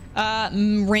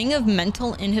 Ring of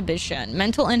Mental Inhibition.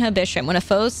 Mental Inhibition. When a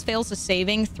foe fails a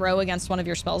saving throw against one of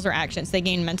your spells or actions, they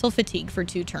gain mental fatigue for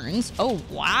 2 turns. Oh,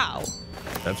 wow.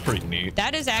 That's pretty neat.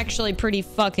 That is actually pretty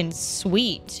fucking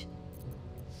sweet.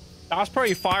 That's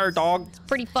pretty fire, dog. It's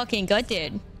pretty fucking good,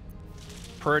 dude.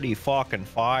 Pretty fucking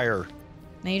fire.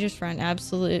 Mage's Friend.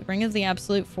 Absolute. Ring of the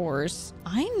Absolute Force.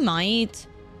 I might...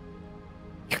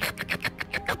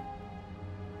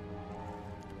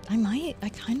 I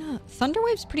kind of...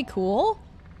 Thunderwave's pretty cool.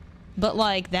 But,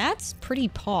 like, that's pretty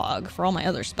pog for all my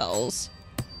other spells.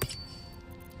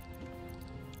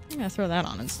 I'm gonna throw that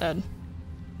on instead.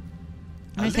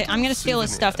 I'm gonna steal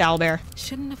his stuffed owlbear.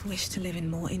 Shouldn't have wished to live in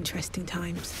more interesting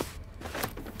times.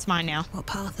 It's mine now. What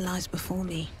path lies before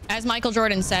me? As Michael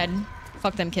Jordan said,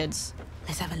 fuck them kids.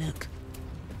 Let's have a look.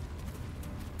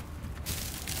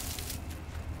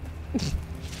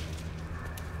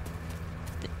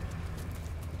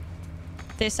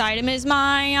 This item is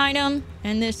my item,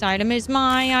 and this item is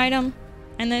my item,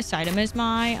 and this item is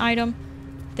my item.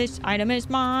 This item is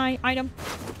my item.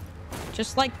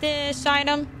 Just like this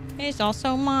item is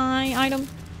also my item.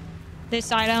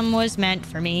 This item was meant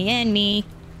for me and me.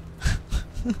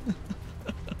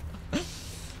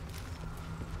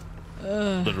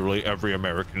 Literally every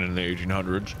American in the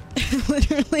 1800s.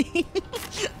 Literally.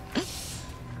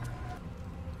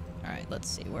 Alright, let's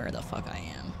see where the fuck I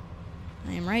am.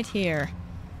 I am right here.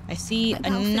 I see a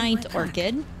night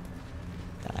orchid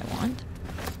that I want.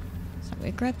 So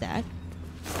we grab that.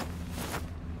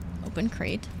 Open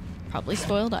crate. Probably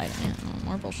spoiled item. Yeah, no,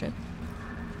 more bullshit.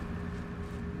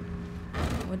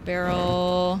 Wood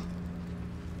barrel.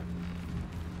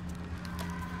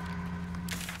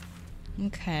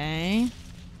 Okay.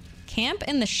 Camp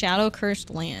in the Shadow Cursed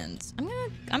Lands.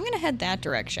 I'm gonna head that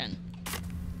direction.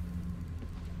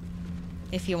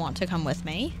 If you want to come with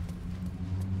me.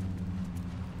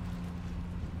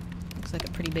 Looks like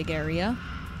a pretty big area.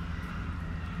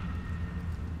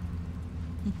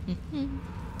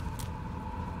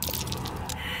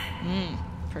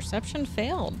 Perception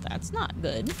failed. That's not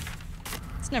good.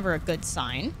 It's never a good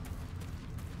sign.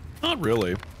 Not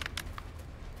really.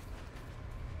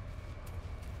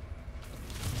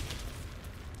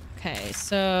 Okay,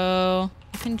 so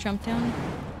I can jump down.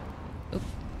 Oop.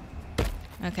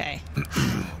 Okay.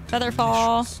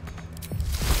 Featherfall.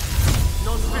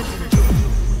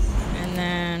 And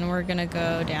then we're gonna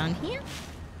go down here.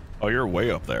 Oh, you're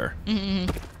way up there.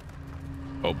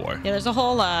 Oh boy. Yeah, there's a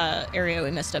whole area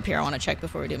we missed up here I want to check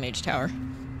before we do Mage Tower.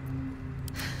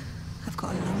 I've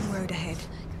got a long road ahead.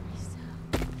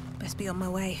 Best be on my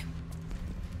way.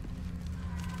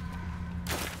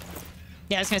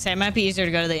 Yeah, I was gonna say, it might be easier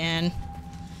to go to the inn.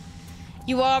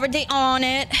 You already on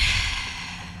it.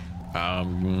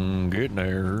 I'm getting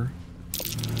there.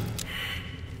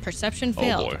 Perception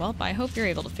failed. Well, I hope you're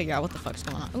able to figure out what the fuck's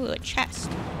going on. Ooh, a chest.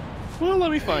 Well,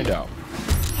 let me find out.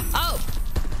 Oh!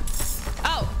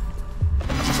 Oh!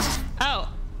 Oh!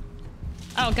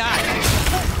 Oh, God.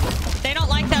 They don't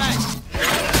like that.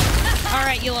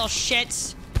 Alright, you little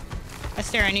shits.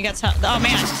 Asterion, you got some... Oh,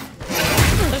 man.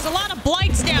 There's a lot of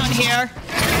blights down here.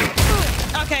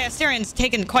 Okay, Asterion's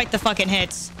taking quite the fucking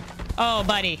hits. Oh,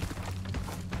 buddy.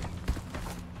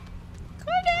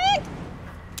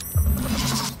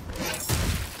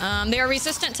 They are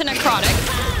resistant to necrotic.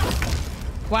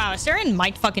 Wow, Asterion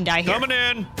might fucking die here. Coming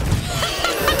in.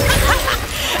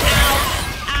 Ow.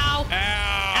 Ow.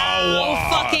 Ow. Ow.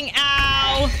 Fucking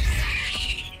ow.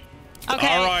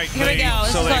 Okay, all right, here we go.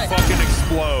 So they fucking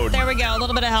explode. There we go. A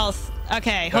little bit of health.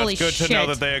 Okay, holy shit. That's good to know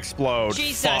that they explode.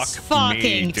 Jesus Fuck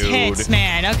fucking me, dude. tits,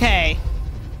 man. Okay.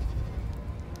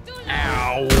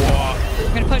 Ow.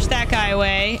 I'm gonna push that guy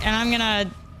away, and I'm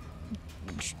gonna...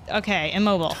 Okay,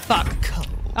 immobile. Fuck.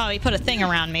 Oh, he put a thing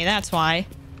around me. That's why.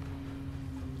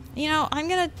 You know, I'm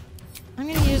gonna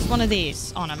use one of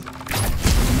these on him.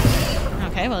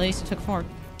 Okay, well, at least it took 4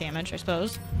 damage, I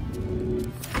suppose. Oh,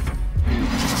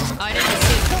 I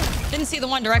didn't see the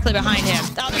one directly behind him.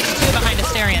 Oh, there's two behind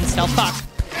Asterion still. Fuck.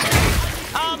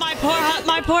 Oh, my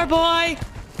poor boy.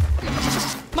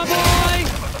 My boy.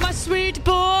 My sweet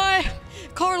boy.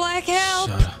 Korlak, help.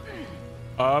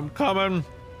 I'm coming.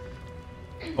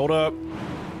 Hold up.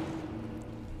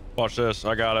 Watch this.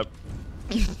 I got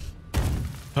it.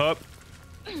 Up.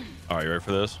 All right, you ready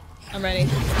for this? I'm ready.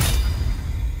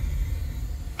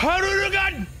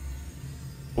 Hadouken!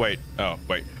 Wait. Oh,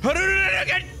 wait.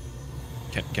 Hadouken!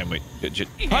 Can we?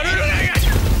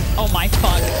 Hadouken! Oh my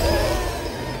fuck.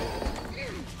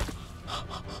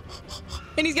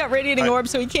 And he's got radiating orb,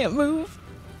 so he can't move.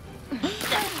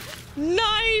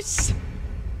 Nice.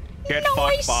 Get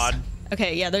fucked, bod.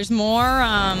 Okay, yeah, there's more.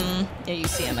 Yeah, you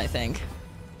see him, I think.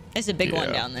 There's a big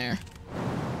one down there.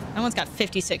 That one's got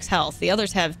 56 health. The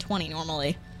others have 20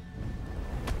 normally.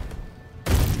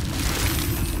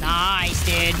 Nice,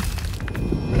 dude.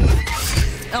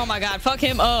 Oh my god, fuck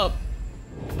him up.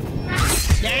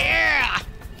 Yeah!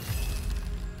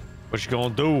 What you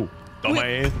gonna do,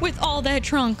 dumbass? With all that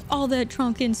trunk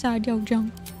inside your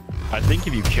junk. I think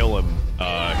if you kill him,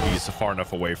 he's far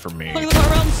enough away from me. Look at the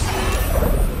realms.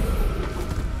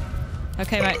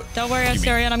 Okay, right. Don't worry,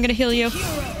 Asterion. I'm gonna heal you.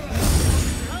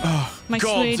 My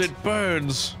gods, sweet. it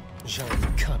burns. Shall we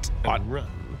cut and run?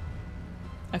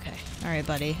 Okay. All right,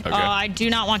 buddy. Okay. Oh, I do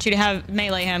not want you to have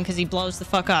melee him because he blows the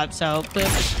fuck up. So,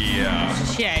 boop. Yeah.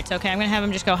 Shit. Okay, I'm gonna have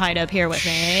him just go hide up here with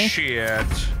me. Shit.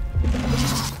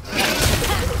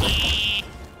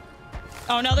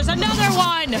 Oh no, there's another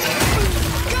one.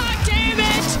 God damn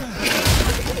it!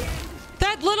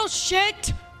 That little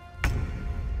shit.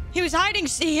 He was hiding.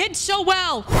 He hid so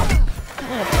well.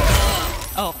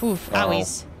 Oh, oof.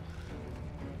 Owies.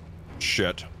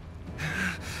 Shit.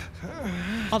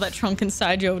 All that trunk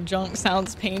inside your junk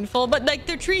sounds painful, but like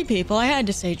they're tree people. I had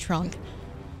to say trunk.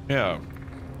 Yeah.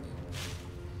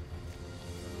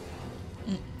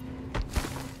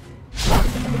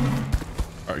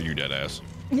 Are you dead ass?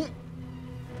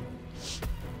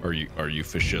 Are you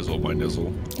fish shizzle my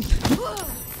nizzle?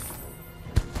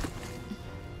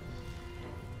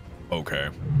 Okay.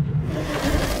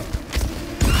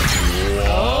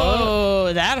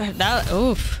 Oh, that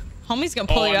oof. Homie's gonna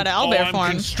pull you out of owlbear form.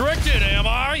 I'm constricted, am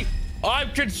I? I'm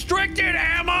constricted,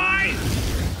 am I?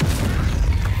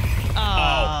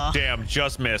 Oh, damn,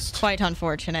 just missed. Quite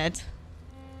unfortunate.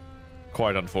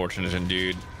 Quite unfortunate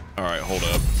indeed. All right, hold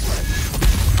up.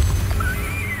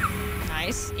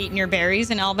 Nice. Eating your berries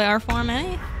in owlbear form,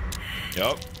 eh?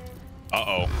 Yep.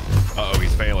 Uh-oh. Uh-oh,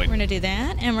 he's failing. We're gonna do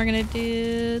that, and we're gonna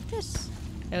do this.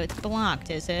 Oh, it's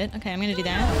blocked, is it? Okay, I'm gonna do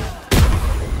that.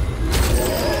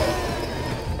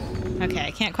 Okay,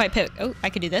 I can't quite pick. Oh, I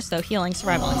could do this, though. Healing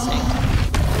survival instinct.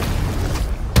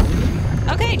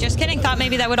 Okay, just kidding. Thought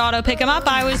maybe that would auto-pick him up.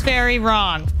 I was very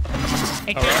wrong.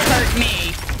 It just hurt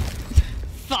me.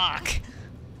 Fuck.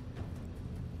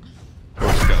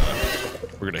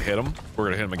 We're gonna hit him. We're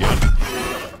gonna hit him again.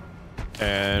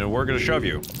 And we're gonna shove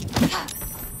you.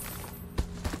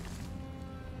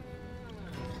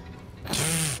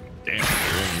 Damn,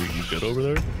 you good over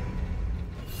there?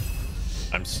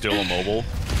 I'm still immobile.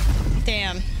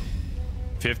 Damn.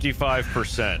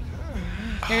 55%.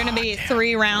 You're gonna be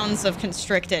 3 rounds of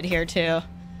constricted here too.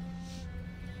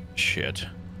 Shit.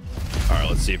 All right,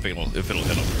 let's see if it'll hit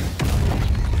him.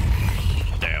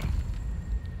 Damn.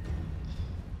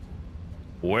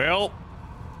 Well,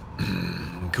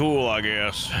 cool, I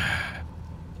guess.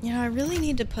 You know, I really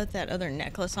need to put that other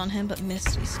necklace on him, but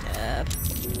Misty Step.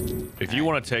 If you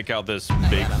want to take out this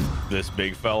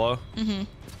big fella. Mm-hmm.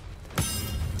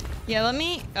 Yeah, let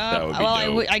me. That would be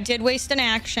well, dope. I did waste an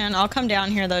action. I'll come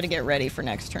down here though to get ready for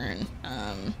next turn.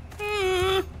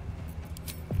 I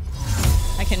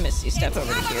can Misty Step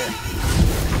over to here.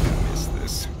 Miss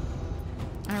this.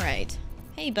 All right.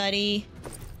 Hey, buddy.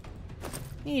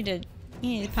 You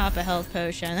need to pop a health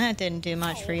potion. That didn't do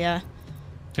much for you.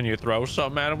 Can you throw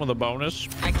something at him with a bonus?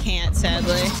 I can't,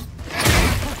 sadly.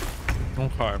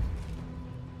 Okay.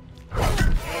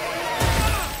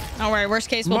 Don't worry. Worst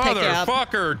case, we'll pick you up.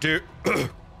 Motherfucker, dude.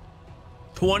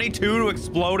 22 to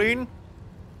exploding?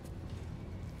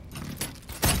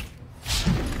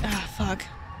 Ah, fuck.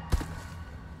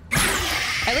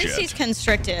 At least he's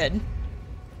constricted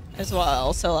as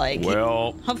well, so like,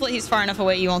 well, hopefully he's far enough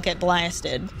away you won't get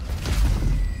blasted.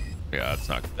 Yeah,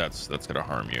 that's gonna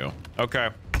harm you. Okay.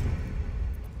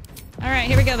 All right,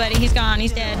 here we go, buddy. He's gone.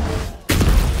 He's dead.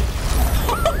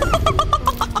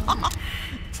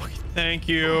 Thank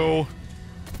you.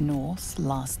 North,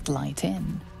 Last Light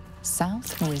Inn.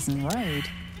 South, Risen Road.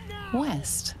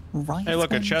 West, right. Hey,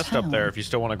 look, a chest up there if you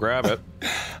still want to grab it.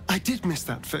 I did miss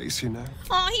that face, you know.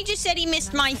 Oh, he just said he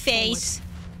missed my face.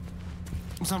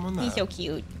 Someone there? He's so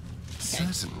cute.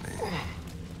 Certainly.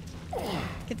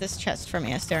 Get this chest for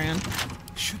me, Asterion.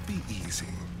 Should be easy.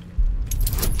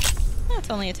 Oh, it's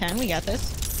only a 10. We got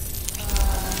this.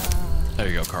 There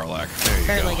you go, Karlach. There you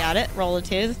Barely got it. Roll a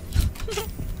 2.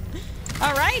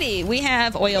 Alrighty, we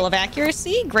have Oil of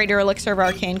Accuracy, Greater Elixir of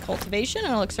Arcane Cultivation,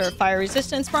 an Elixir of Fire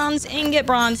Resistance, Bronze Ingot,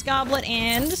 Bronze Goblet,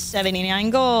 and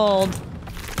 79 gold.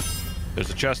 There's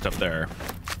a chest up there.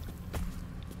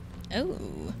 Oh.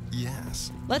 Yes.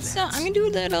 Let's, I'm gonna do a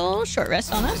little short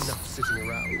rest on us. Enough sitting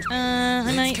around.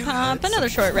 I might pop another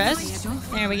short rest.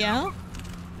 There we go.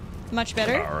 Much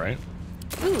better. All right.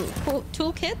 Ooh, cool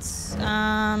toolkits.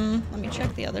 Let me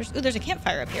check the others. Ooh, there's a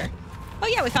campfire up here. Oh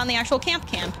yeah, we found the actual camp.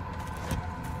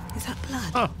 Is that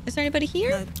blood? Oh. Is there anybody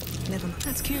here? No, never mind.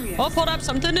 That's curious. Oh, pulled up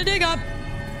something to dig up.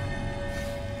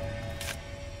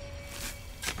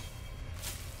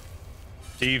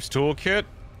 Thieves toolkit.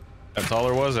 That's all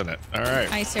there was in it. All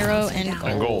right. Ice arrow and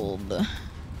And gold. gold.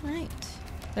 Right.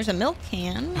 There's a milk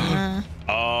can.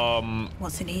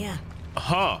 What's in here?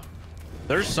 Huh.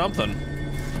 There's something.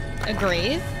 A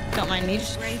grave. Don't mind me.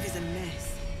 This grave is a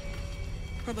mess.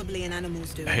 Probably an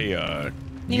animal's doing. Hey,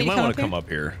 Need you me to might come want up to come up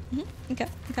here. Okay.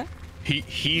 Okay.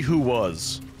 He who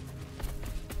was.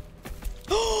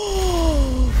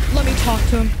 Let me talk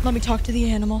to him. Let me talk to the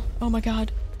animal. Oh my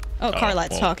god. Oh,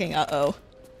 Karlat's well. talking. Uh-oh.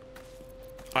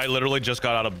 I literally just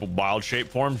got out of wild shape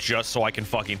form just so I can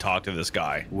fucking talk to this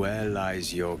guy. Where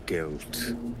lies your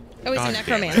guilt? Oh, he's a God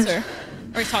necromancer.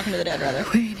 Or he's talking to the dead, rather.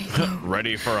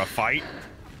 Ready for a fight?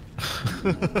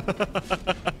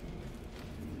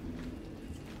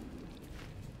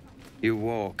 You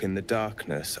walk in the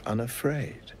darkness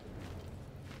unafraid.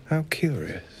 How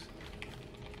curious.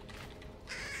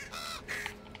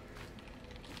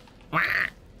 Do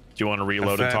you want to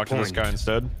reload and talk to this guy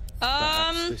instead?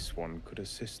 Perhaps this one could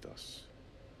assist us.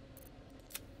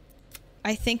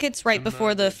 I think it's right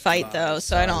before the fight, though,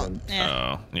 so I don't...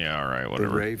 Oh, yeah, all right, The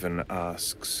whatever. raven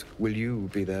asks, will you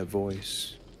be their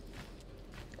voice?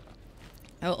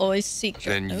 I'll always seek...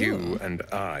 Then you and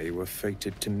I were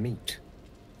fated to meet.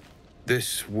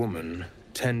 This woman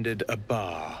tended a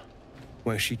bar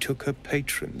where she took her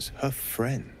patrons, her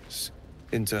friends,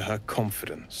 into her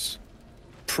confidence.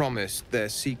 Promised their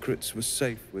secrets were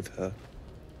safe with her.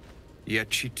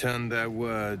 Yet she turned their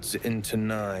words into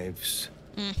knives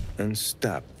and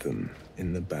stabbed them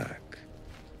in the back.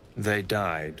 They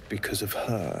died because of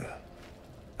her.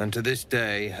 And to this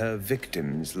day, her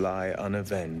victims lie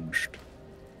unavenged.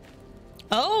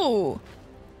 Oh!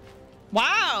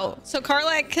 Wow! So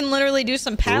Karlach can literally do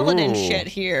some paladin shit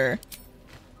here.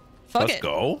 Fuck Let's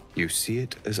go. You see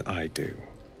it as I do.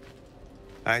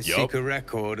 I seek a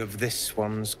record of this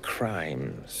one's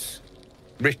crimes,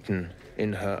 written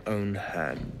in her own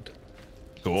hand.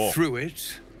 Cool. Through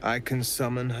it, I can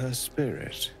summon her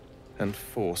spirit and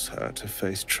force her to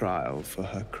face trial for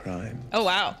her crime. Oh,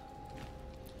 wow.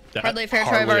 That, Hardly a fair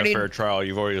trial. Hardly a fair trial.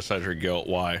 You've already decided her guilt.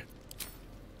 Why?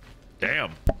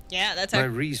 Damn. Yeah, that's... My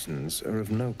reasons are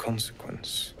of no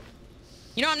consequence.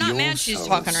 You know, I'm not mad she's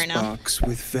talking right now. Sparks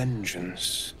with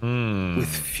vengeance, with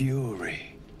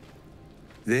fury.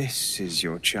 This is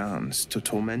your chance to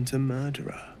torment a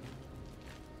murderer,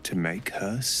 to make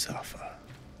her suffer.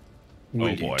 Will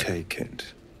you take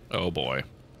it? Oh boy.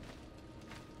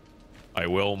 I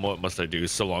will. What must I do?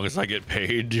 So long as I get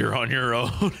paid, you're on your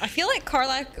own. I feel like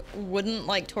Karlach wouldn't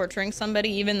like torturing somebody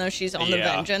even though she's on the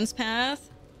vengeance path.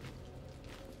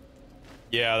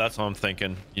 Yeah, that's what I'm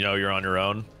thinking. You know, you're on your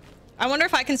own. I wonder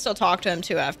if I can still talk to him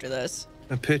too after this.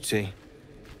 A pity.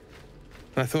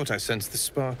 I thought I sensed the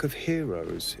spark of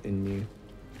heroes in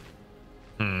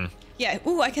you. Yeah.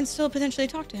 Ooh, I can still potentially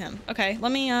talk to him. Okay,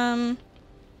 let me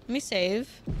save.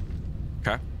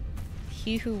 Okay.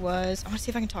 He who was... I want to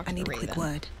see if I can talk to the raven. I need a quick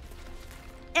word.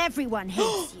 Everyone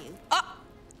hates you.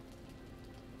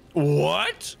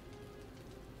 What?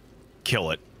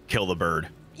 Kill it. Kill the bird.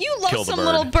 You love some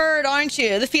little bird, aren't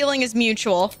you? The feeling is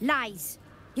mutual. Lies.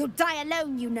 You'll die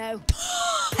alone, you know.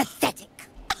 Pathetic.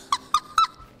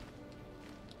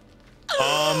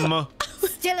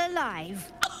 Still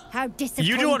alive? How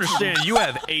disappointing. You do understand, you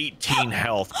have 18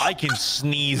 health. I can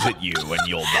sneeze at you and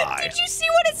you'll die. Did you see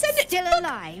what it said? Still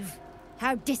alive?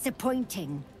 How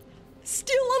disappointing.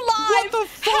 Still alive? What the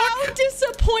fuck? How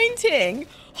disappointing.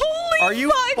 Holy Are you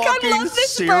fuck, I love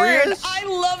this serious? bird. I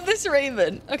love this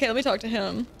raven. Okay, let me talk to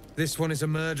him. This one is a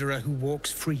murderer who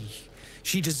walks free.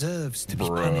 She deserves to be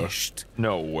punished.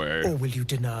 No way. Or will you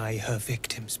deny her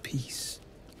victims peace?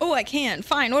 Oh, I can.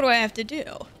 Fine. What do I have to do?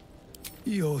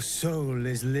 Your soul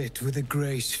is lit with a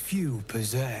grace few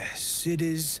possess. It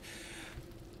is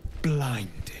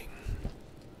blinding.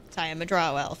 I am a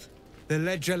drow elf. The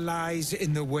ledger lies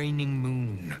in the waning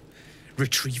moon.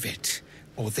 Retrieve it,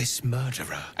 or this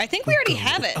murderer. I think we already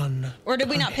have it. Or did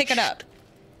we not pick it up?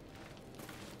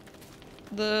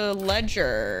 The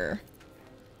ledger.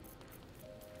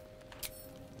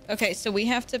 Okay, so we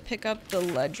have to pick up the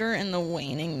ledger in the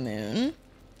waning moon.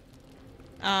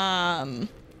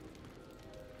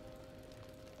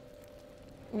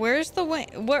 Where's the way?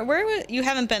 Where you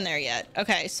haven't been there yet?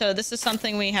 Okay, so this is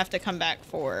something we have to come back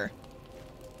for.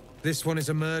 This one is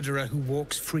a murderer who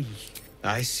walks free.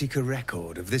 I seek a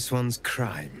record of this one's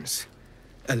crimes.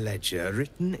 A ledger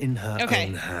written in her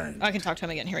own hand. I can talk to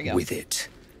him again. Here we go. With it,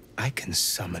 I can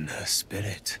summon her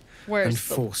spirit and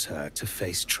force her to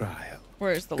face trial.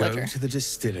 Where's the ledger? Go to the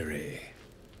distillery,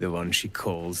 the one she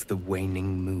calls the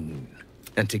Waning Moon,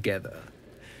 and together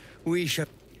we shall.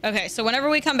 Okay, so whenever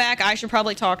we come back, I should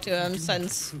probably talk to him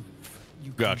since.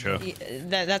 Gotcha.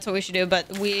 That's what we should do.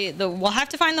 But we'll have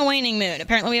to find the Waning Moon.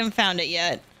 Apparently, we haven't found it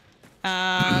yet.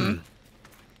 All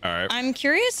right. I'm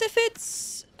curious if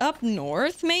it's up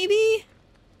north, maybe.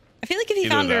 I feel like if you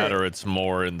found her, either that or it's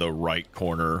more in the right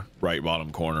corner, right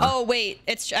bottom corner. Oh wait,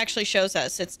 it actually shows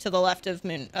us. It's to the left of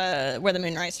moon, where the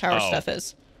Moonrise Tower stuff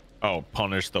is. Oh,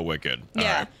 punish the wicked.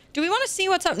 Yeah. Right. Do we want to see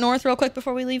what's up north real quick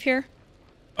before we leave here?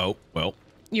 Oh well.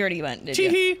 You already went, did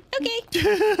you?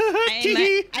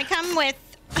 Okay. I come with.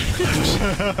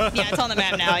 Yeah, it's on the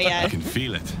map now. Yeah. I can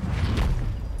feel it.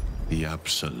 The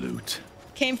absolute.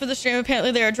 Came for the stream.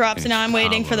 Apparently there are drops, and now I'm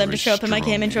waiting for them to show up in my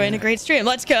game. Enjoying a great stream.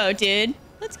 Let's go, dude.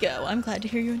 Let's go. I'm glad to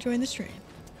hear you enjoying the stream.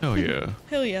 Hell yeah.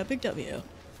 Hell yeah, big W.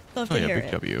 Love to hear big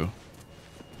it. W.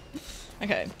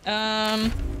 Okay.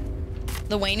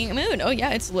 The Waning Moon. Oh yeah,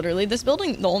 it's literally this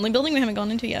building. The only building we haven't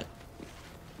gone into yet.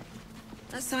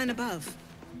 That sign above.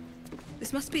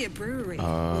 This must be a brewery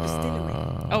or distillery.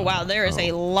 Oh wow, there is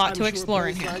a lot to explore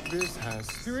in here. Like this has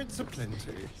spirits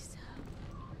aplenty.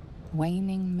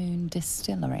 Waning Moon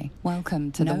Distillery.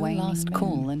 Welcome to the Waning Moon.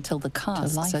 Call until the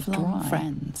casks are dry.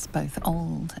 Friends, both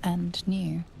old and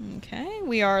new. Okay,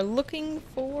 we are looking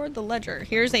for the ledger.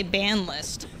 Here's a ban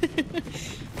list.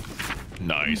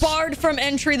 Nice. Barred from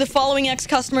entry. The following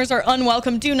ex-customers are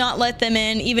unwelcome. Do not let them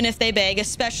in, even if they beg,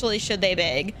 especially should they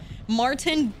beg.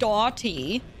 Martin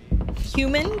Doughty,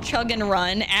 Human Chug and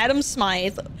Run, Adam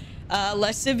Smythe,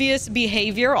 lascivious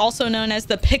behavior, also known as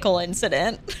the pickle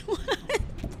incident.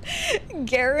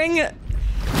 Garen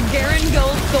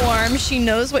Goldthorm, she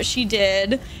knows what she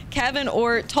did. Kevin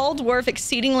Ort, tall dwarf,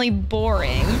 exceedingly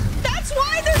boring. That's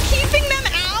why they're keeping them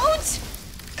out?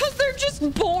 Because they're just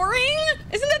boring?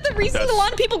 Isn't that the reason a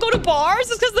lot of people go to bars?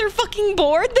 Is because they're fucking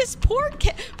bored? This poor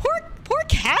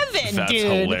Kevin, That's dude.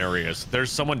 hilarious.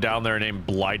 There's someone down there named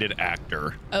Blighted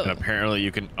Actor. Oh. And apparently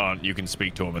you can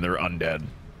speak to them and they're undead.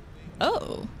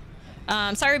 Oh.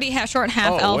 Sorry to be half short,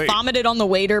 half elf. Wait. Vomited on the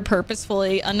waiter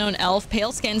purposefully. Unknown elf.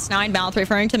 Pale skin, snide mouth,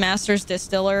 referring to Master's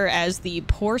Distiller as the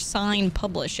porcine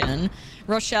publishing.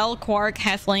 Rochelle Quark,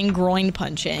 halfling, groin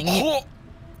punching.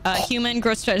 Human,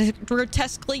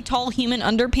 grotesquely tall human,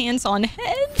 underpants on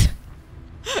head.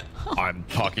 I'm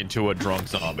talking to a drunk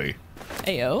zombie.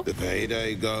 Ayo. The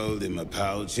payday gold in my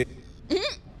pouch.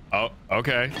 Oh,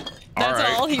 okay.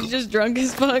 That's all. He's just drunk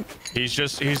as fuck. He's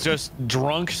just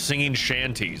drunk singing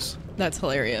shanties. That's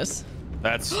hilarious.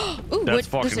 That's Ooh, that's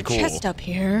fucking there's a cool. chest up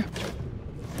here.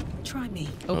 Try me.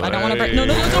 Oh, I don't want to break. No,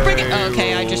 don't break it.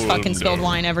 Okay, I just fucking spilled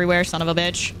wine everywhere, son of a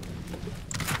bitch.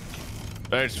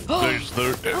 There's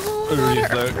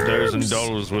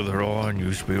 $30,000 worth of wine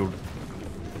you spilled.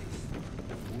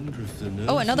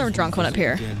 Oh, another drunk one up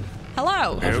here.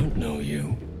 Hello. I don't know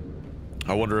you.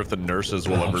 I wonder if the nurses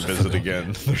will ever visit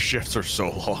again. Their shifts are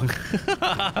so long.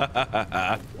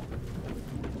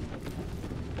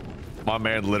 My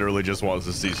man literally just wants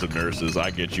to see some nurses.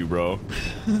 I get you, bro.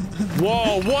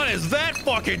 Whoa, what is that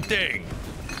fucking thing?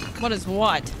 What is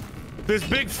what? This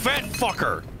big fat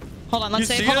fucker. Hold on, let's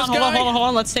save. Hold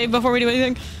on. Let's save before we do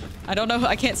anything. I don't know.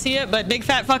 I can't see it, but big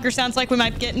fat fucker sounds like we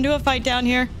might get into a fight down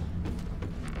here.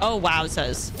 Oh,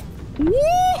 wowzers. Woo!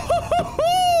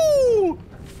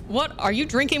 What? Are you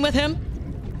drinking with him?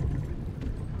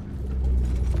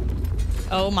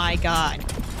 Oh my god.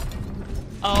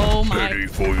 Oh my. Ready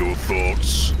for your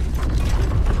thoughts.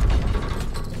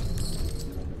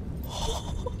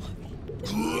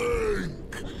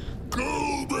 Drink.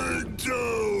 Go back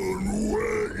down.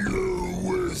 Wet your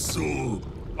whistle.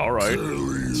 All right.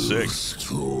 Sick.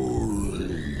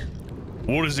 Story.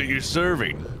 What is it you're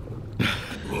serving?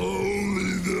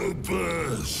 Only the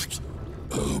best.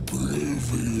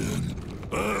 Oblivion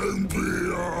and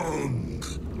beyond.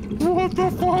 What the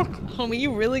fuck? Homie,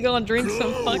 you really gonna drink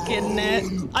some fucking net?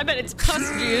 I bet it's pus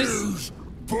juice.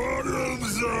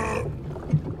 Bottoms up.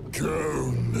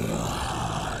 Go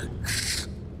nuts.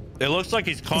 It looks like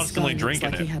he's constantly drinking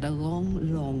looks like it. He had a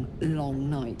long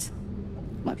night.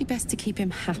 Might be best to keep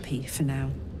him happy for now.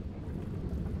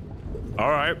 All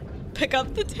right. Pick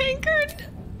up the tankard.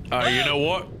 You know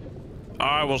what?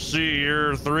 I will see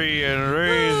your 3 and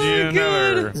raise you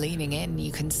another. Leaning in,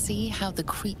 you can see how the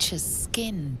creature's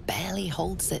skin barely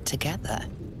holds it together.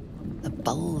 The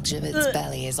bulge of its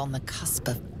belly is on the cusp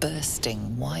of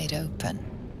bursting wide open.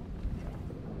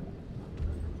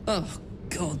 Oh,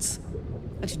 gods.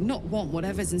 I did not want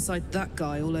whatever's inside that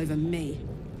guy all over me.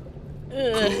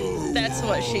 That's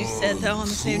what she said, though, on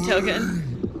the same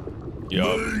token.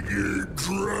 Yup. Make it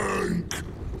drunk.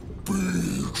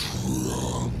 Be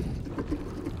drunk.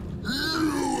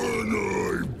 You and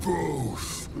I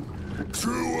both. To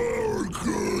our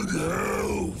good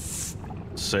health.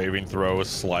 Saving throw,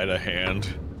 sleight of hand.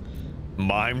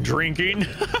 Mime drinking.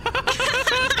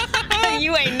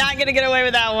 You ain't not gonna get away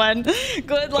with that one.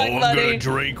 Good luck, I'm buddy. gonna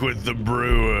drink with the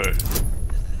brewer.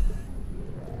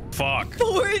 Fuck.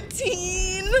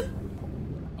 14.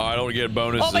 I don't get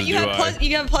bonuses. Oh, but you have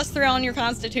 +3 on your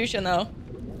constitution, though.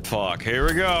 Fuck. Here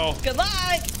we go. Good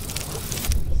luck.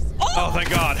 Oh, thank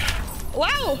God.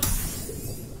 Wow.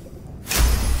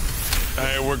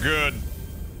 Hey, we're good.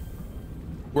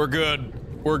 We're good.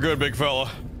 We're good, big fella.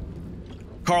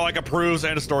 Carlike approves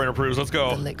and Astorian approves. Let's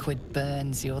go. The liquid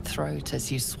burns your throat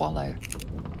as you swallow,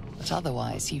 but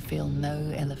otherwise you feel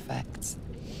no ill effects.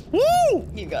 Woo!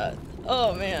 You got.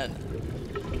 Oh man.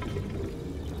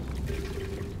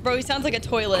 Bro, he sounds like a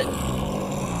toilet.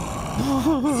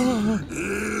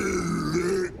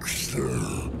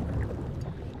 Elixir.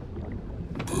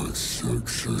 But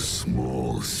such a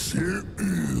small sip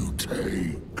you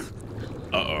take.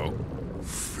 Uh-oh.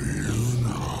 Fear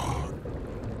not.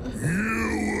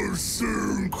 You will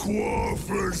soon quaff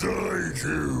as I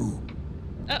do.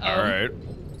 Uh-oh. All right.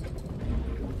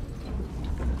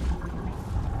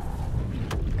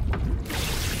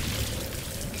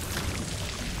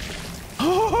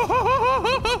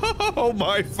 Oh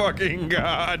my fucking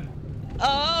God.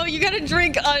 Oh, you gotta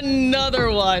drink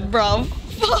another one, bro.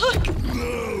 Fuck.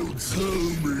 Now tell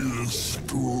me the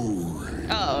story.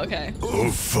 Oh, okay.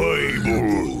 A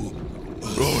fable.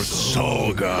 A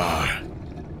saga.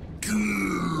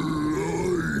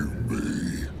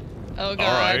 Oh God.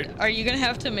 All right. Are you gonna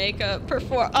have to make a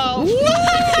Oh.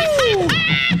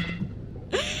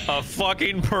 A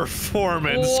fucking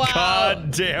performance. Wow.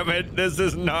 God damn it. This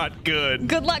is not good.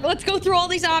 Good luck. Let's go through all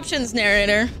these options,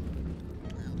 narrator.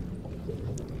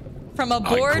 From a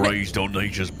board. I grazed on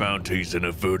nature's bounties in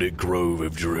a verdant grove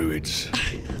of druids.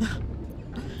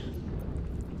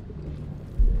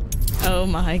 Oh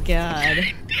my God.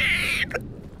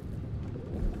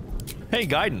 Hey,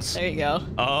 guidance. There you go.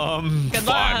 Good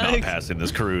luck. I'm not passing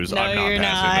this cruise. No, I'm not you're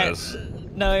passing not. this.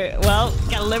 No, well,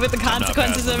 gotta live with the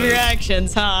consequences of your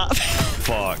actions, huh?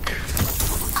 Fuck.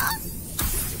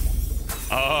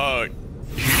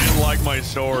 He didn't like my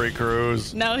story,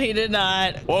 Cruz. No, he did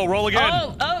not. Whoa, roll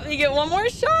again. Oh, you get one more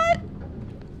shot?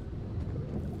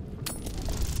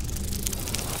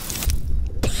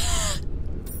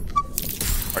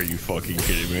 Are you fucking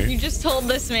kidding me? You just told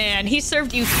this man. He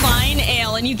served you fine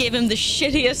ale and you gave him the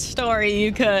shittiest story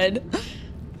you could.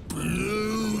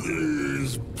 Blue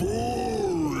is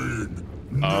boring.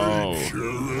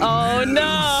 Oh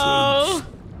no.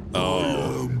 I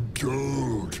am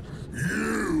dulled.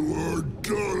 You are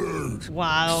dullard.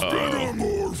 Wow. Spin a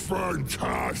more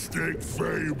fantastic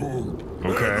fable.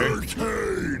 Okay.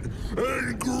 Entertain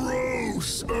and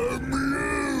gross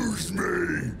amuse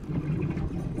me.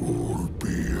 Or be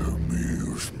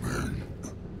amusement.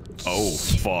 Oh,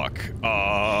 fuck.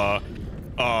 I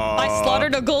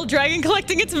slaughtered a gold dragon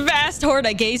collecting its vast hoard.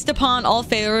 I gazed upon all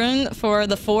Faerun for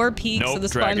the 4 peaks of the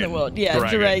spine of the world. Yeah,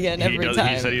 dragon every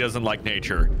time. He said he doesn't like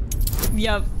nature.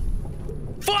 Yep.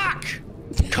 Fuck!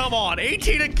 Come on,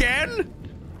 18 again?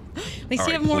 At least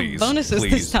you have more bonuses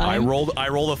this time. I rolled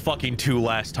a fucking 2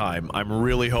 last time. I'm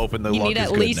really hoping the luck is good now.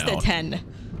 You need at least a 10.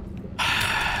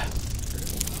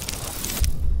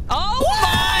 Oh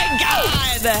my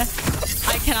God!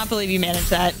 I cannot believe you managed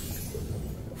that.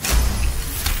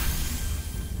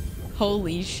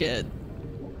 Holy shit.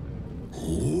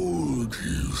 Hold,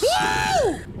 you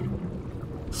say?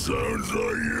 Sounds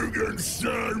like you can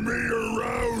stand me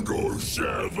around or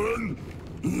 7.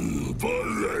 But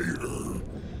later.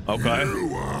 Okay.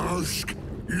 You ask,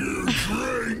 you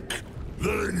drink,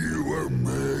 then you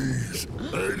amaze,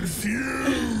 and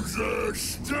fuse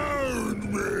astound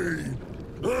me.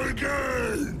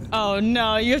 Again. Oh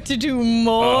no, you have to do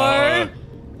more?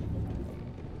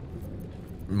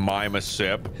 mime a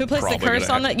sip. Who placed the curse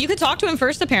on that? You could talk to him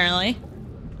first, apparently.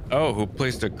 Oh, who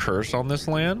placed a curse on this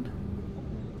land?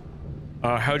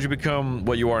 How'd you become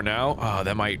what you are now?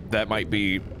 That might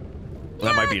be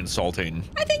insulting.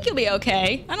 I think you'll be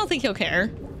okay. I don't think he'll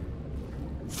care.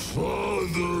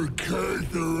 Father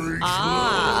Catherine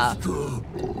laughter.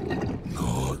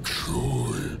 Not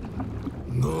joy.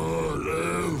 Not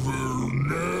ever,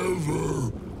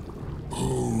 never.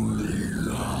 Only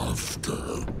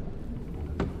laughter.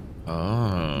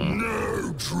 Oh.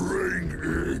 Now drink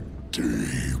it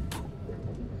deep.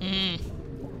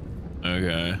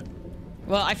 Okay.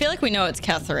 Well, I feel like we know it's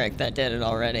Ketherick that did it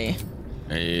already.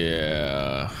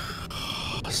 Yeah.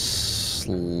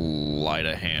 Sleight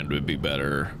of hand would be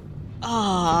better.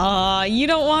 Ah, you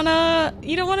don't wanna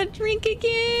drink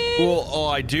again? Well,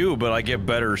 I do, but I get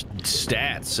better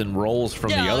stats and rolls from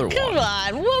the other one. Come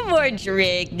on, one more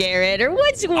drink, narrator.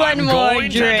 What's one more I'm going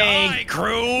drink? to die,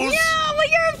 Cruz. Yeah, well,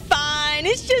 you're fine.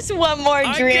 It's just one more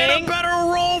drink. I get a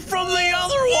better roll from the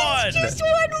other one. It's just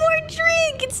one more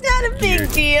drink. It's not a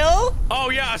big deal. Oh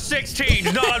yeah,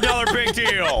 16. Not another big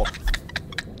deal.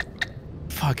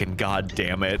 Fucking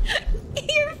goddamn it.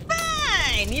 You're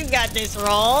fine. You got this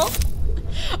roll.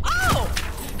 Oh,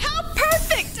 how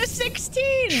perfect, a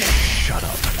 16. Shut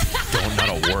up. Not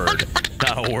a word.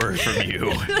 Not a word from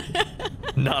you.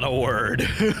 Not a word.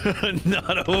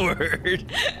 Not a word.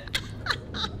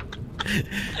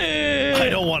 I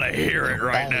don't want to hear it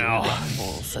right now.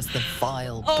 As the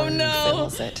vile Oh brew no.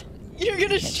 fills it. You're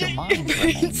gonna Yet shit your mind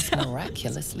remains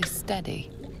miraculously steady.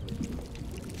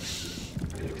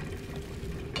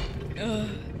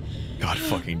 God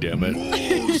fucking damn it.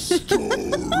 More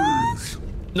stories.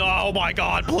 No, oh my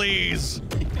God, please.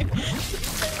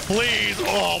 Please.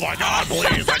 Oh my God,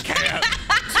 please. I can't.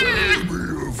 Tell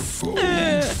me of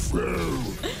foes fell.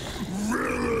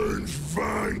 Villains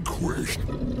vanquished.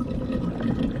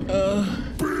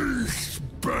 Beast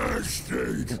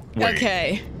bastard.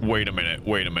 Okay. Wait a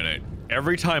minute.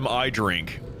 Every time I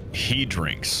drink, he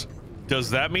drinks. Does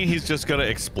that mean he's just gonna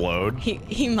explode?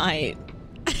 He might.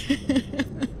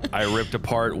 I ripped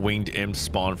apart winged imps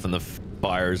spawned from the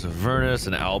fires of Vernus.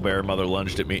 An owlbear mother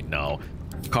lunged at me. No.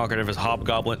 Conquered of his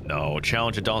hobgoblin. No.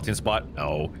 Challenge a daunting spot.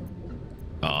 No.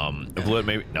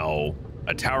 Maybe. No.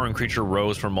 A towering creature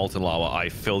rose from molten lava. I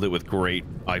felled it with great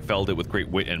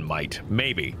wit and might.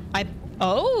 Maybe.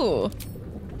 Oh.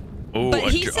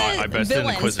 But he said I bested an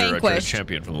villains Inquisitor, a vanquished.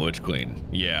 champion from the Lich Queen.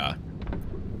 Yeah.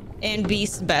 And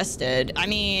beast bested. I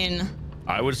mean,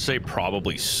 I would say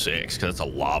probably 6 because it's a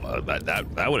lava.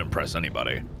 That would impress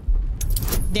anybody.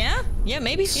 yeah,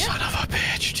 maybe. Son of a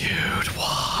bitch, dude.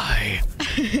 Why?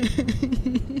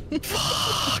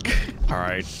 Fuck. All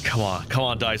right, come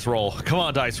on, dice roll. Come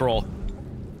on, dice roll.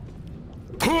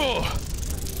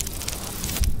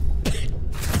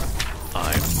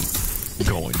 I'm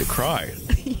going to cry.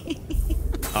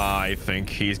 I think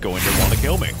he's going to want to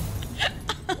kill me.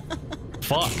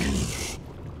 Fuck.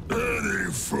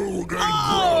 Any fool can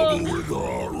grovel with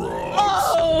hot rocks.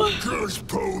 Oh. Just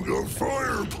poke a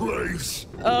fireplace.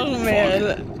 Oh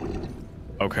man.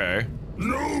 Okay.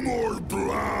 No more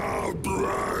blah,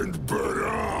 blind, but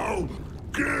I'll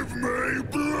give me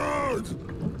blood.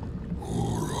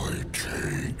 Or I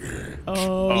take it.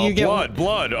 Oh, you get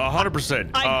blood,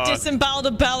 100%. I disemboweled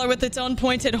a Baldur with its own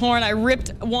pointed horn. I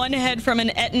ripped one head from an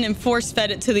Etten and force-fed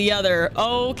it to the other.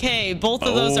 Okay, both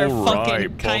of those are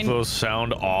fucking kind. Both those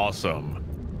sound awesome.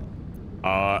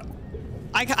 I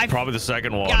probably the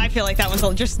second one. Yeah, I feel like that one's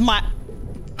just my.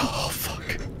 Oh fuck.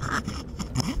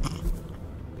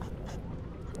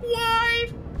 Why?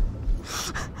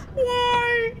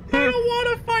 Why? I don't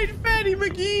want to fight Fatty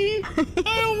McGee.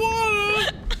 I don't want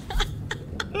to.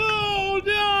 Oh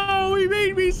no, he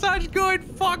made me such good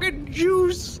fucking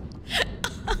juice.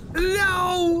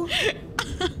 No.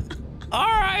 All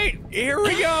right, here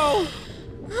we go.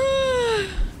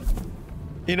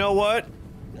 You know what?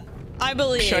 I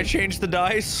believe. Should I change the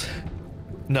dice?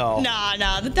 No.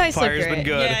 Nah, the dice look Fire's great. been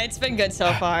good. Yeah, it's been good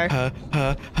so far.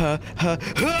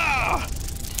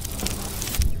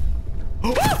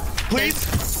 Please.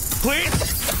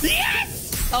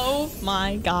 Yes! Oh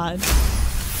my god.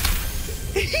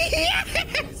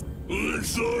 Yes!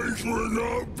 Its eyes were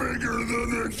not bigger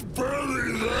than its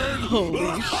belly then.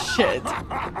 Holy shit.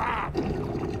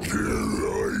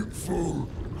 Delightful.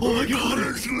 Oh my god. A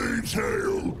grizzly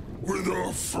tail with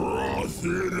a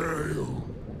frothy nail.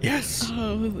 Yes.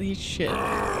 Holy shit.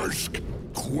 Ask,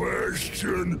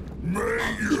 question,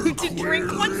 make your You to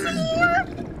drink once more?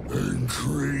 And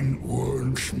drink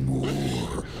once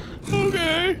more.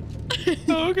 Okay.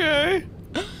 Okay.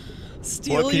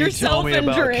 Steal what can yourself you tell me and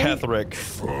about drink. Ketherick?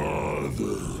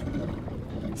 Father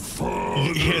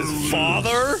His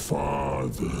father?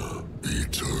 Father,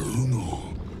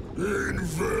 eternal,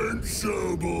 invincible,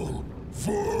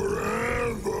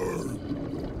 forever.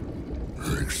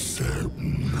 Except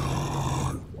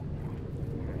not.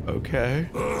 Okay.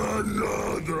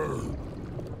 Another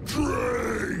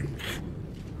drink.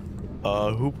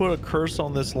 Who put a curse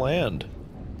on this land?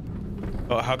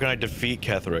 Oh, how can I defeat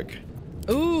Ketherick?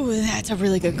 Ooh, that's a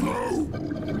really good call. No.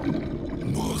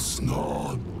 Must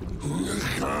not.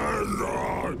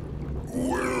 Cannot.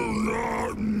 Will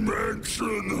not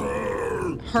mention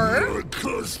her. Her? The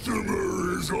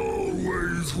customer is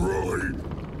always right.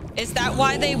 Is that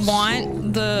why they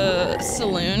want the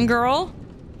saloon girl?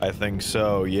 I think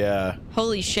so, yeah.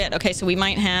 Holy shit. Okay, so we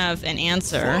might have an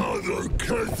answer. Father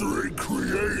Ketherick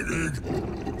created.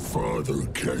 Father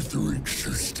Ketherick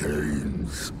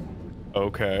sustains.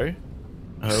 Okay.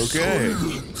 Okay.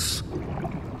 Silence.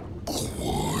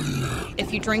 Quiet.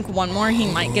 If you drink one more, he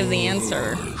might give the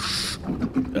answer.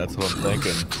 That's what I'm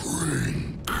thinking.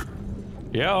 Drink.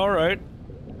 Yeah, all right.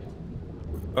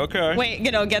 Okay. Wait,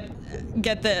 you know, get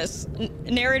this.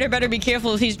 Narrator better be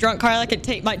careful if he's drunk. Carla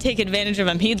might take advantage of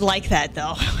him. He'd like that,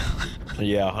 though.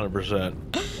 Yeah, 100%.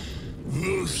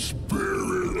 The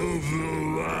spirit of the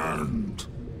land.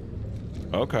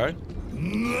 Okay.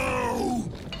 Now,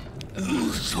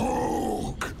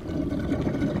 talk.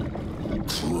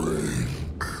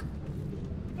 Drink.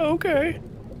 Okay.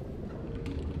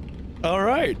 All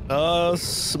right.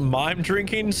 Mime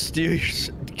drinking,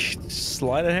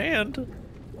 sleight of hand.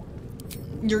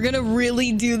 You're gonna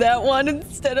really do that one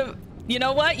instead of... You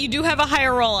know what? You do have a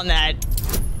higher roll on that.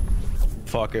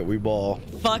 Fuck it, we ball.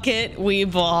 Fuck it, we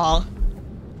ball.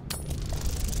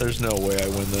 There's no way I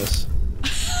win this.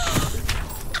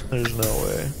 There's no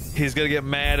way. He's gonna get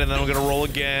mad, and then I'm gonna roll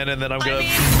again, and then I'm gonna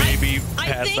maybe pass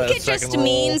that second roll. I think it just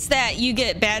means that you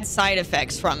get bad side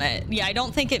effects from it. Yeah, I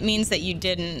don't think it means that you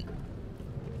didn't.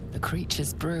 The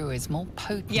creature's brew is more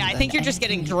potent. Yeah, I think you're just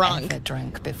getting drunk. Ever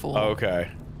drank before. Okay.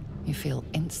 You feel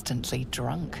instantly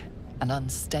drunk and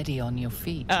unsteady on your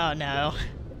feet. Oh no.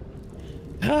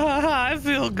 I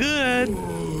feel good. I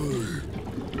know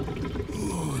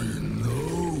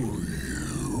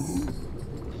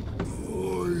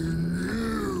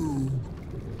you.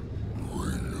 I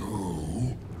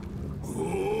know. I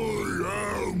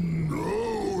am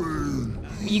knowing.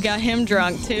 You got him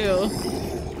drunk too.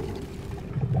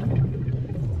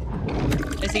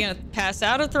 Is he gonna pass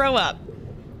out or throw up?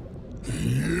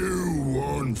 You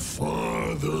want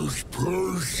Father's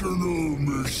personal,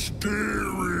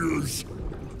 mysterious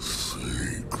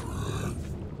secret.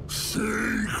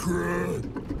 Secret?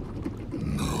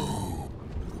 No.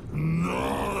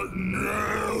 Not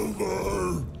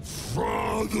never.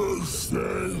 Father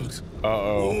says.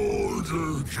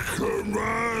 Ordered,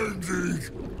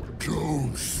 commanded.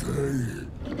 Don't say it.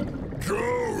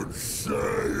 Don't say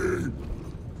it.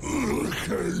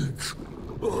 Cage.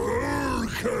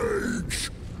 Cage.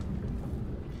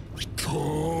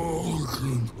 Talk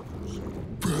and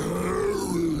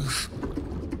perish.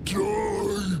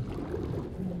 Die.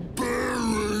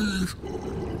 Buried.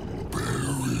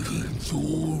 Buried in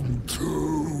Thorn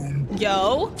Tomb.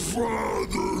 Yo.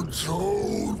 Father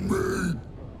told me.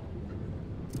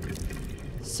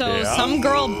 So some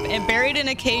girl buried in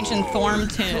a cage in Thorn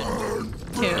Tomb.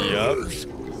 Yep.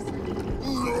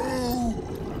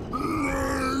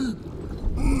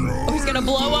 Oh, he's gonna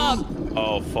blow up.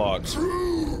 Oh, fuck.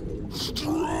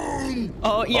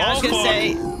 Oh, yeah, I was gonna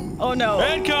say. Oh, no.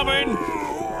 Incoming!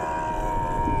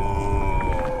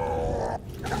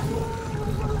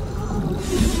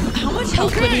 How much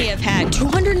health would he have had?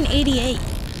 288.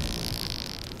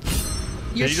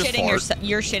 You're shitting yourself.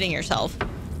 You're shitting yourself.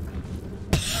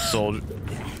 Soldier.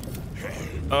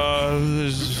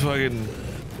 This is fucking.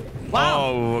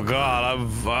 Wow. Oh god,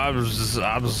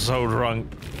 I'm so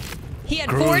drunk. He had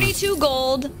 42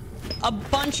 gold, a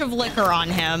bunch of liquor on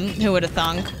him. Who would have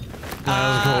thunk?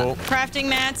 Cool. Crafting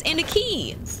mats and a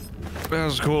key.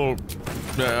 That's cool.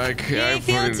 You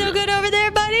feeling so good over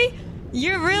there, buddy?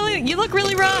 You look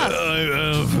really rough.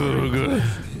 I feel good.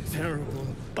 Terrible,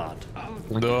 but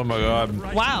oh my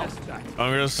god. Wow.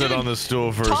 I'm gonna sit on this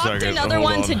stool for a second. Talked another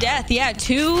one to death. Yeah,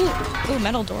 2. Ooh,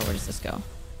 metal door. Where does this go?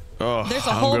 Oh, there's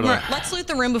a whole room. Let's loot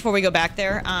the room before we go back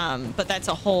there. But that's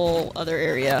a whole other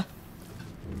area.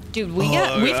 Dude, we've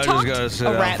talked just gotta sit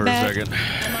a down rat for bag. a second.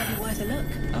 That might be worth a look.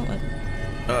 Oh, what?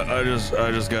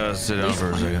 I just gotta sit down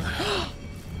for a second.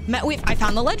 Matt, I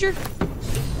found the ledger.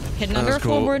 Hidden under a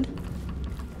floorboard.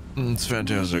 It's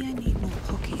fantastic.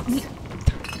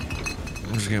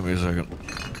 Just give me a second.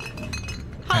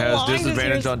 Has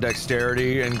disadvantage on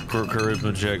dexterity and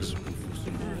charisma checks.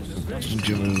 Just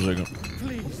give me a second.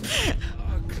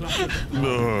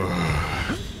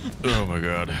 Oh my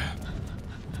god.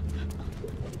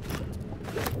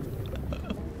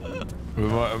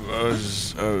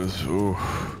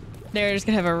 They're just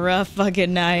gonna have a rough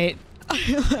fucking night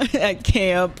at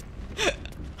camp.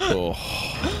 Oh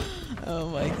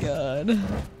my god.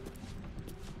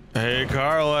 Hey,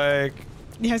 Karlak.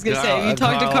 Yeah, I was gonna say, have you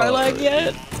talked to Karlak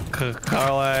yet?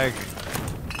 Karlak.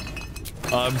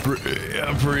 I'm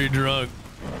pretty drunk.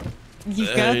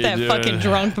 You've got that fucking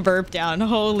drunk burp down.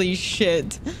 Holy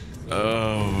shit.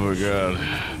 Oh my god.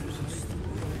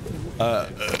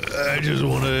 I just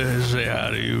want to say hi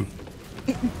to you.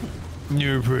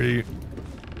 You're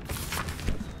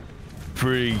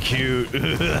pretty cute.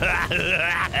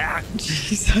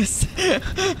 Jesus.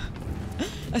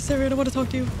 I said I don't want to talk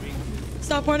to you.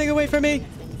 Stop running away from me.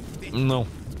 No.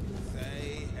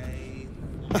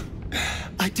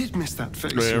 I did miss that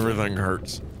face. Everything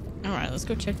hurts. All right, let's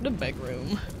go check the big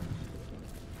room.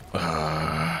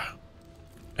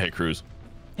 Hey, Cruz.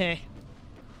 Hey.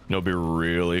 It'll be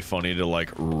really funny to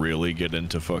like really get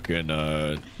into fucking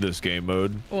this game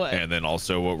mode. What? And then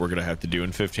also what we're gonna have to do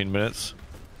in 15 minutes.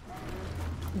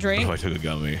 Drink? If I took a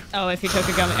gummy. Oh, if you took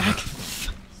a gummy.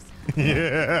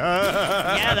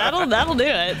 Yeah, that'll do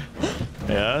it.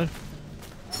 Yeah.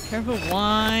 Careful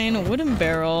wine, wooden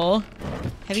barrel,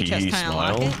 heavy chest kind of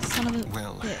smile. locket. Son of a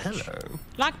Well, bitch. hello.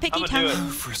 Lockpicky time.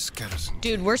 For a skeleton.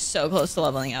 Dude, we're so close to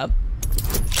leveling up.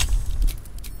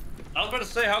 I was about to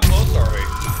say, how close are we?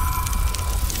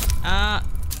 I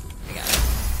got it.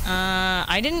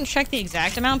 I didn't check the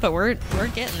exact amount, but we're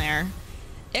getting there.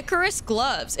 Icarus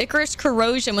gloves. Icarus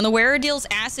corrosion. When the wearer deals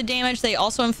acid damage, they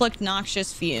also inflict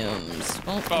noxious fumes.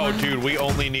 Well, Oh, dude, we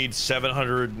only need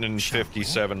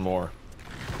 757 more.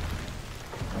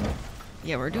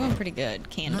 Yeah, we're doing pretty good.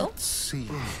 Candle. Let's see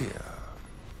here.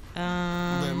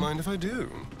 Um, Don't mind if I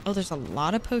do. Oh, there's a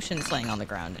lot of potions laying on the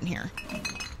ground in here.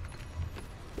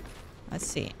 Let's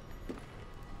see.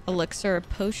 Elixir of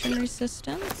potion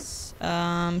resistance.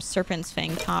 Serpent's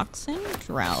Fang toxin.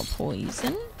 Drow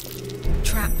poison.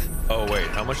 Trap. Oh, wait,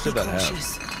 how much did that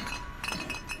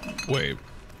have? Wait.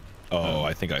 Oh,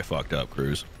 I think I fucked up,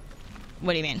 Cruz.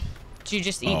 What do you mean? Did you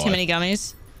just eat too many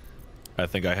gummies? I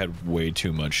think I had way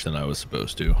too much than I was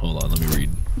supposed to. Hold on, let me read.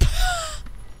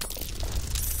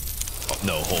 Oh,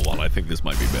 no, hold on. I think this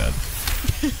might be bad.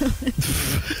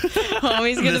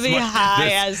 Homie's gonna be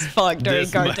high as fuck during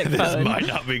Gartic Phone. This might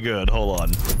not be good. Hold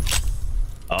on.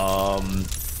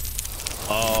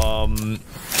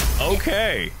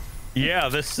 Okay. Yeah,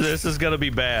 this is gonna be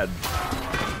bad.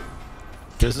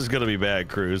 This is gonna be bad,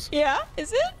 Cruz. Yeah,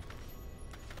 is it?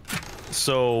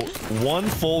 So, one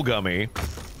full gummy,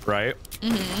 right?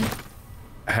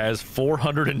 Mm-hmm. Has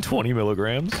 420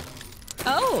 milligrams.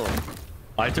 Oh.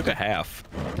 I took a half.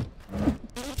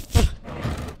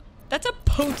 That's a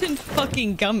potent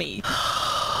fucking gummy.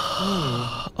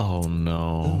 Oh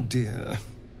no. Oh dear.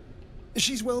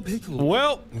 She's well pickled.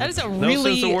 Well, that is a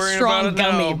really strong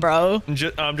gummy, bro.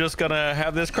 I'm just gonna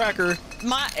have this cracker.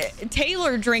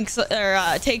 Taylor drinks or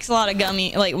takes a lot of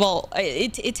gummy. Like, well,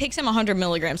 it takes him 100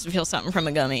 milligrams to feel something from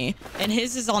a gummy, and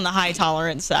his is on the high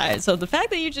tolerance side. So the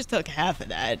fact that you just took half of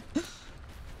that,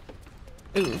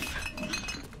 oof.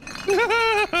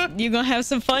 You gonna have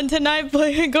some fun tonight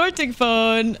playing Gartic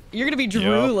Phone. You're gonna be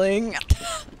drooling. Yep.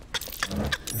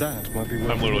 That might be.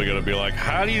 I'm literally gonna be like,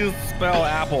 how do you spell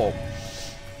apple?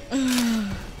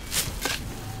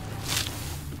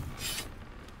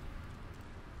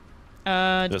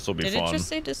 This will be fun. Did it just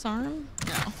say disarm?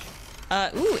 No.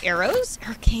 Ooh, arrows,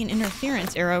 arcane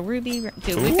interference arrow, ruby.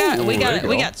 Dude, we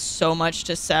got so much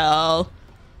to sell.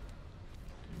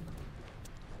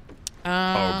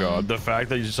 Oh god, the fact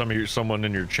that someone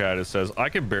in your chat it says I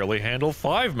can barely handle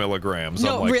 5 milligrams.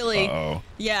 No, I'm like, really. Uh-oh.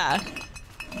 Yeah.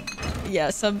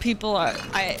 Some people are.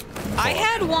 I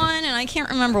had one and I can't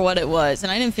remember what it was,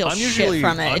 and I didn't feel shit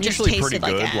from it. It just tasted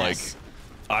like ass.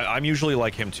 I'm usually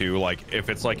like him too. Like if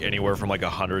it's like anywhere from like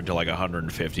 100 to like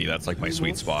 150, that's like my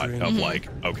sweet spot of like,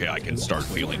 okay, I can start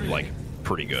feeling like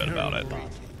pretty good about it.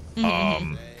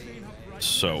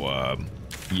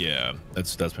 Yeah,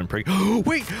 that's been pretty.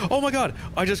 Wait, oh my god,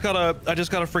 I just got a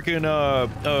freaking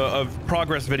a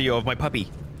progress video of my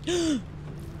puppy.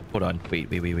 Hold on, wait.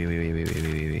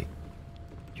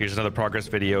 Here's another progress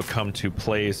video come to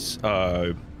place.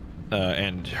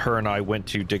 And her and I went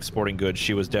to Dick's Sporting Goods.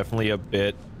 She was definitely a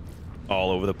bit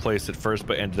all over the place at first,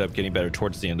 but ended up getting better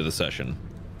towards the end of the session.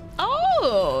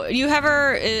 Oh, you have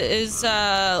her? Is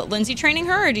Lindsay training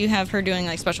her, or do you have her doing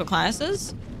like special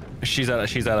classes? She's at a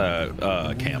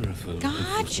camp.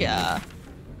 Gotcha.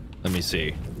 Let me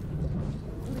see.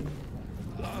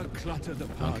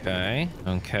 Okay.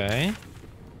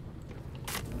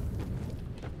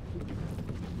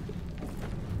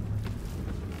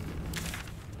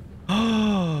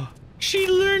 she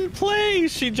learned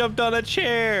plays. She jumped on a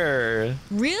chair.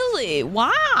 Really?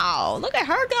 Wow. Look at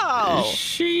her go.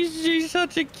 She's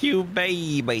such a cute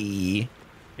baby.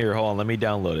 Here, hold on. Let me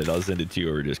download it. I'll send it to you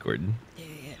over Discord.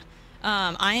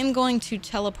 Yeah. I am going to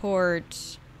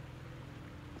teleport.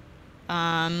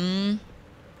 Actually,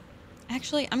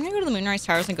 I'm going to go to the Moonrise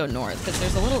Towers and go north because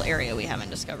there's a little area we haven't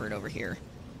discovered over here.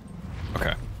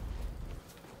 Okay.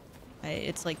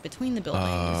 It's like between the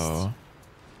buildings.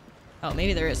 Oh,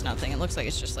 maybe there is nothing. It looks like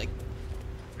it's just like...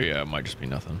 Yeah, it might just be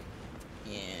nothing.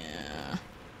 Yeah.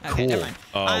 Okay, never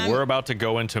mind. We're about to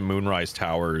go into Moonrise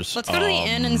Towers. Let's go to the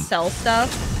inn and sell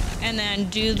stuff, and then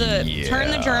do the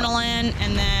turn the journal in,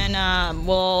 and then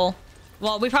well,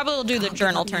 we probably will do the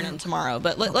journal turn in tomorrow.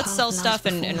 But let's sell stuff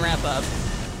and wrap up.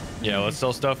 Yeah, let's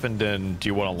sell stuff, and then do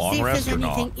you want a long rest or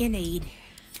not? You need.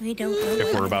 We don't know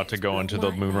if we're about to go into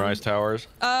the Moonrise Towers.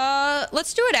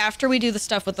 Let's do it after we do the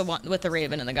stuff with the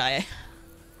Raven and the guy.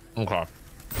 Okay.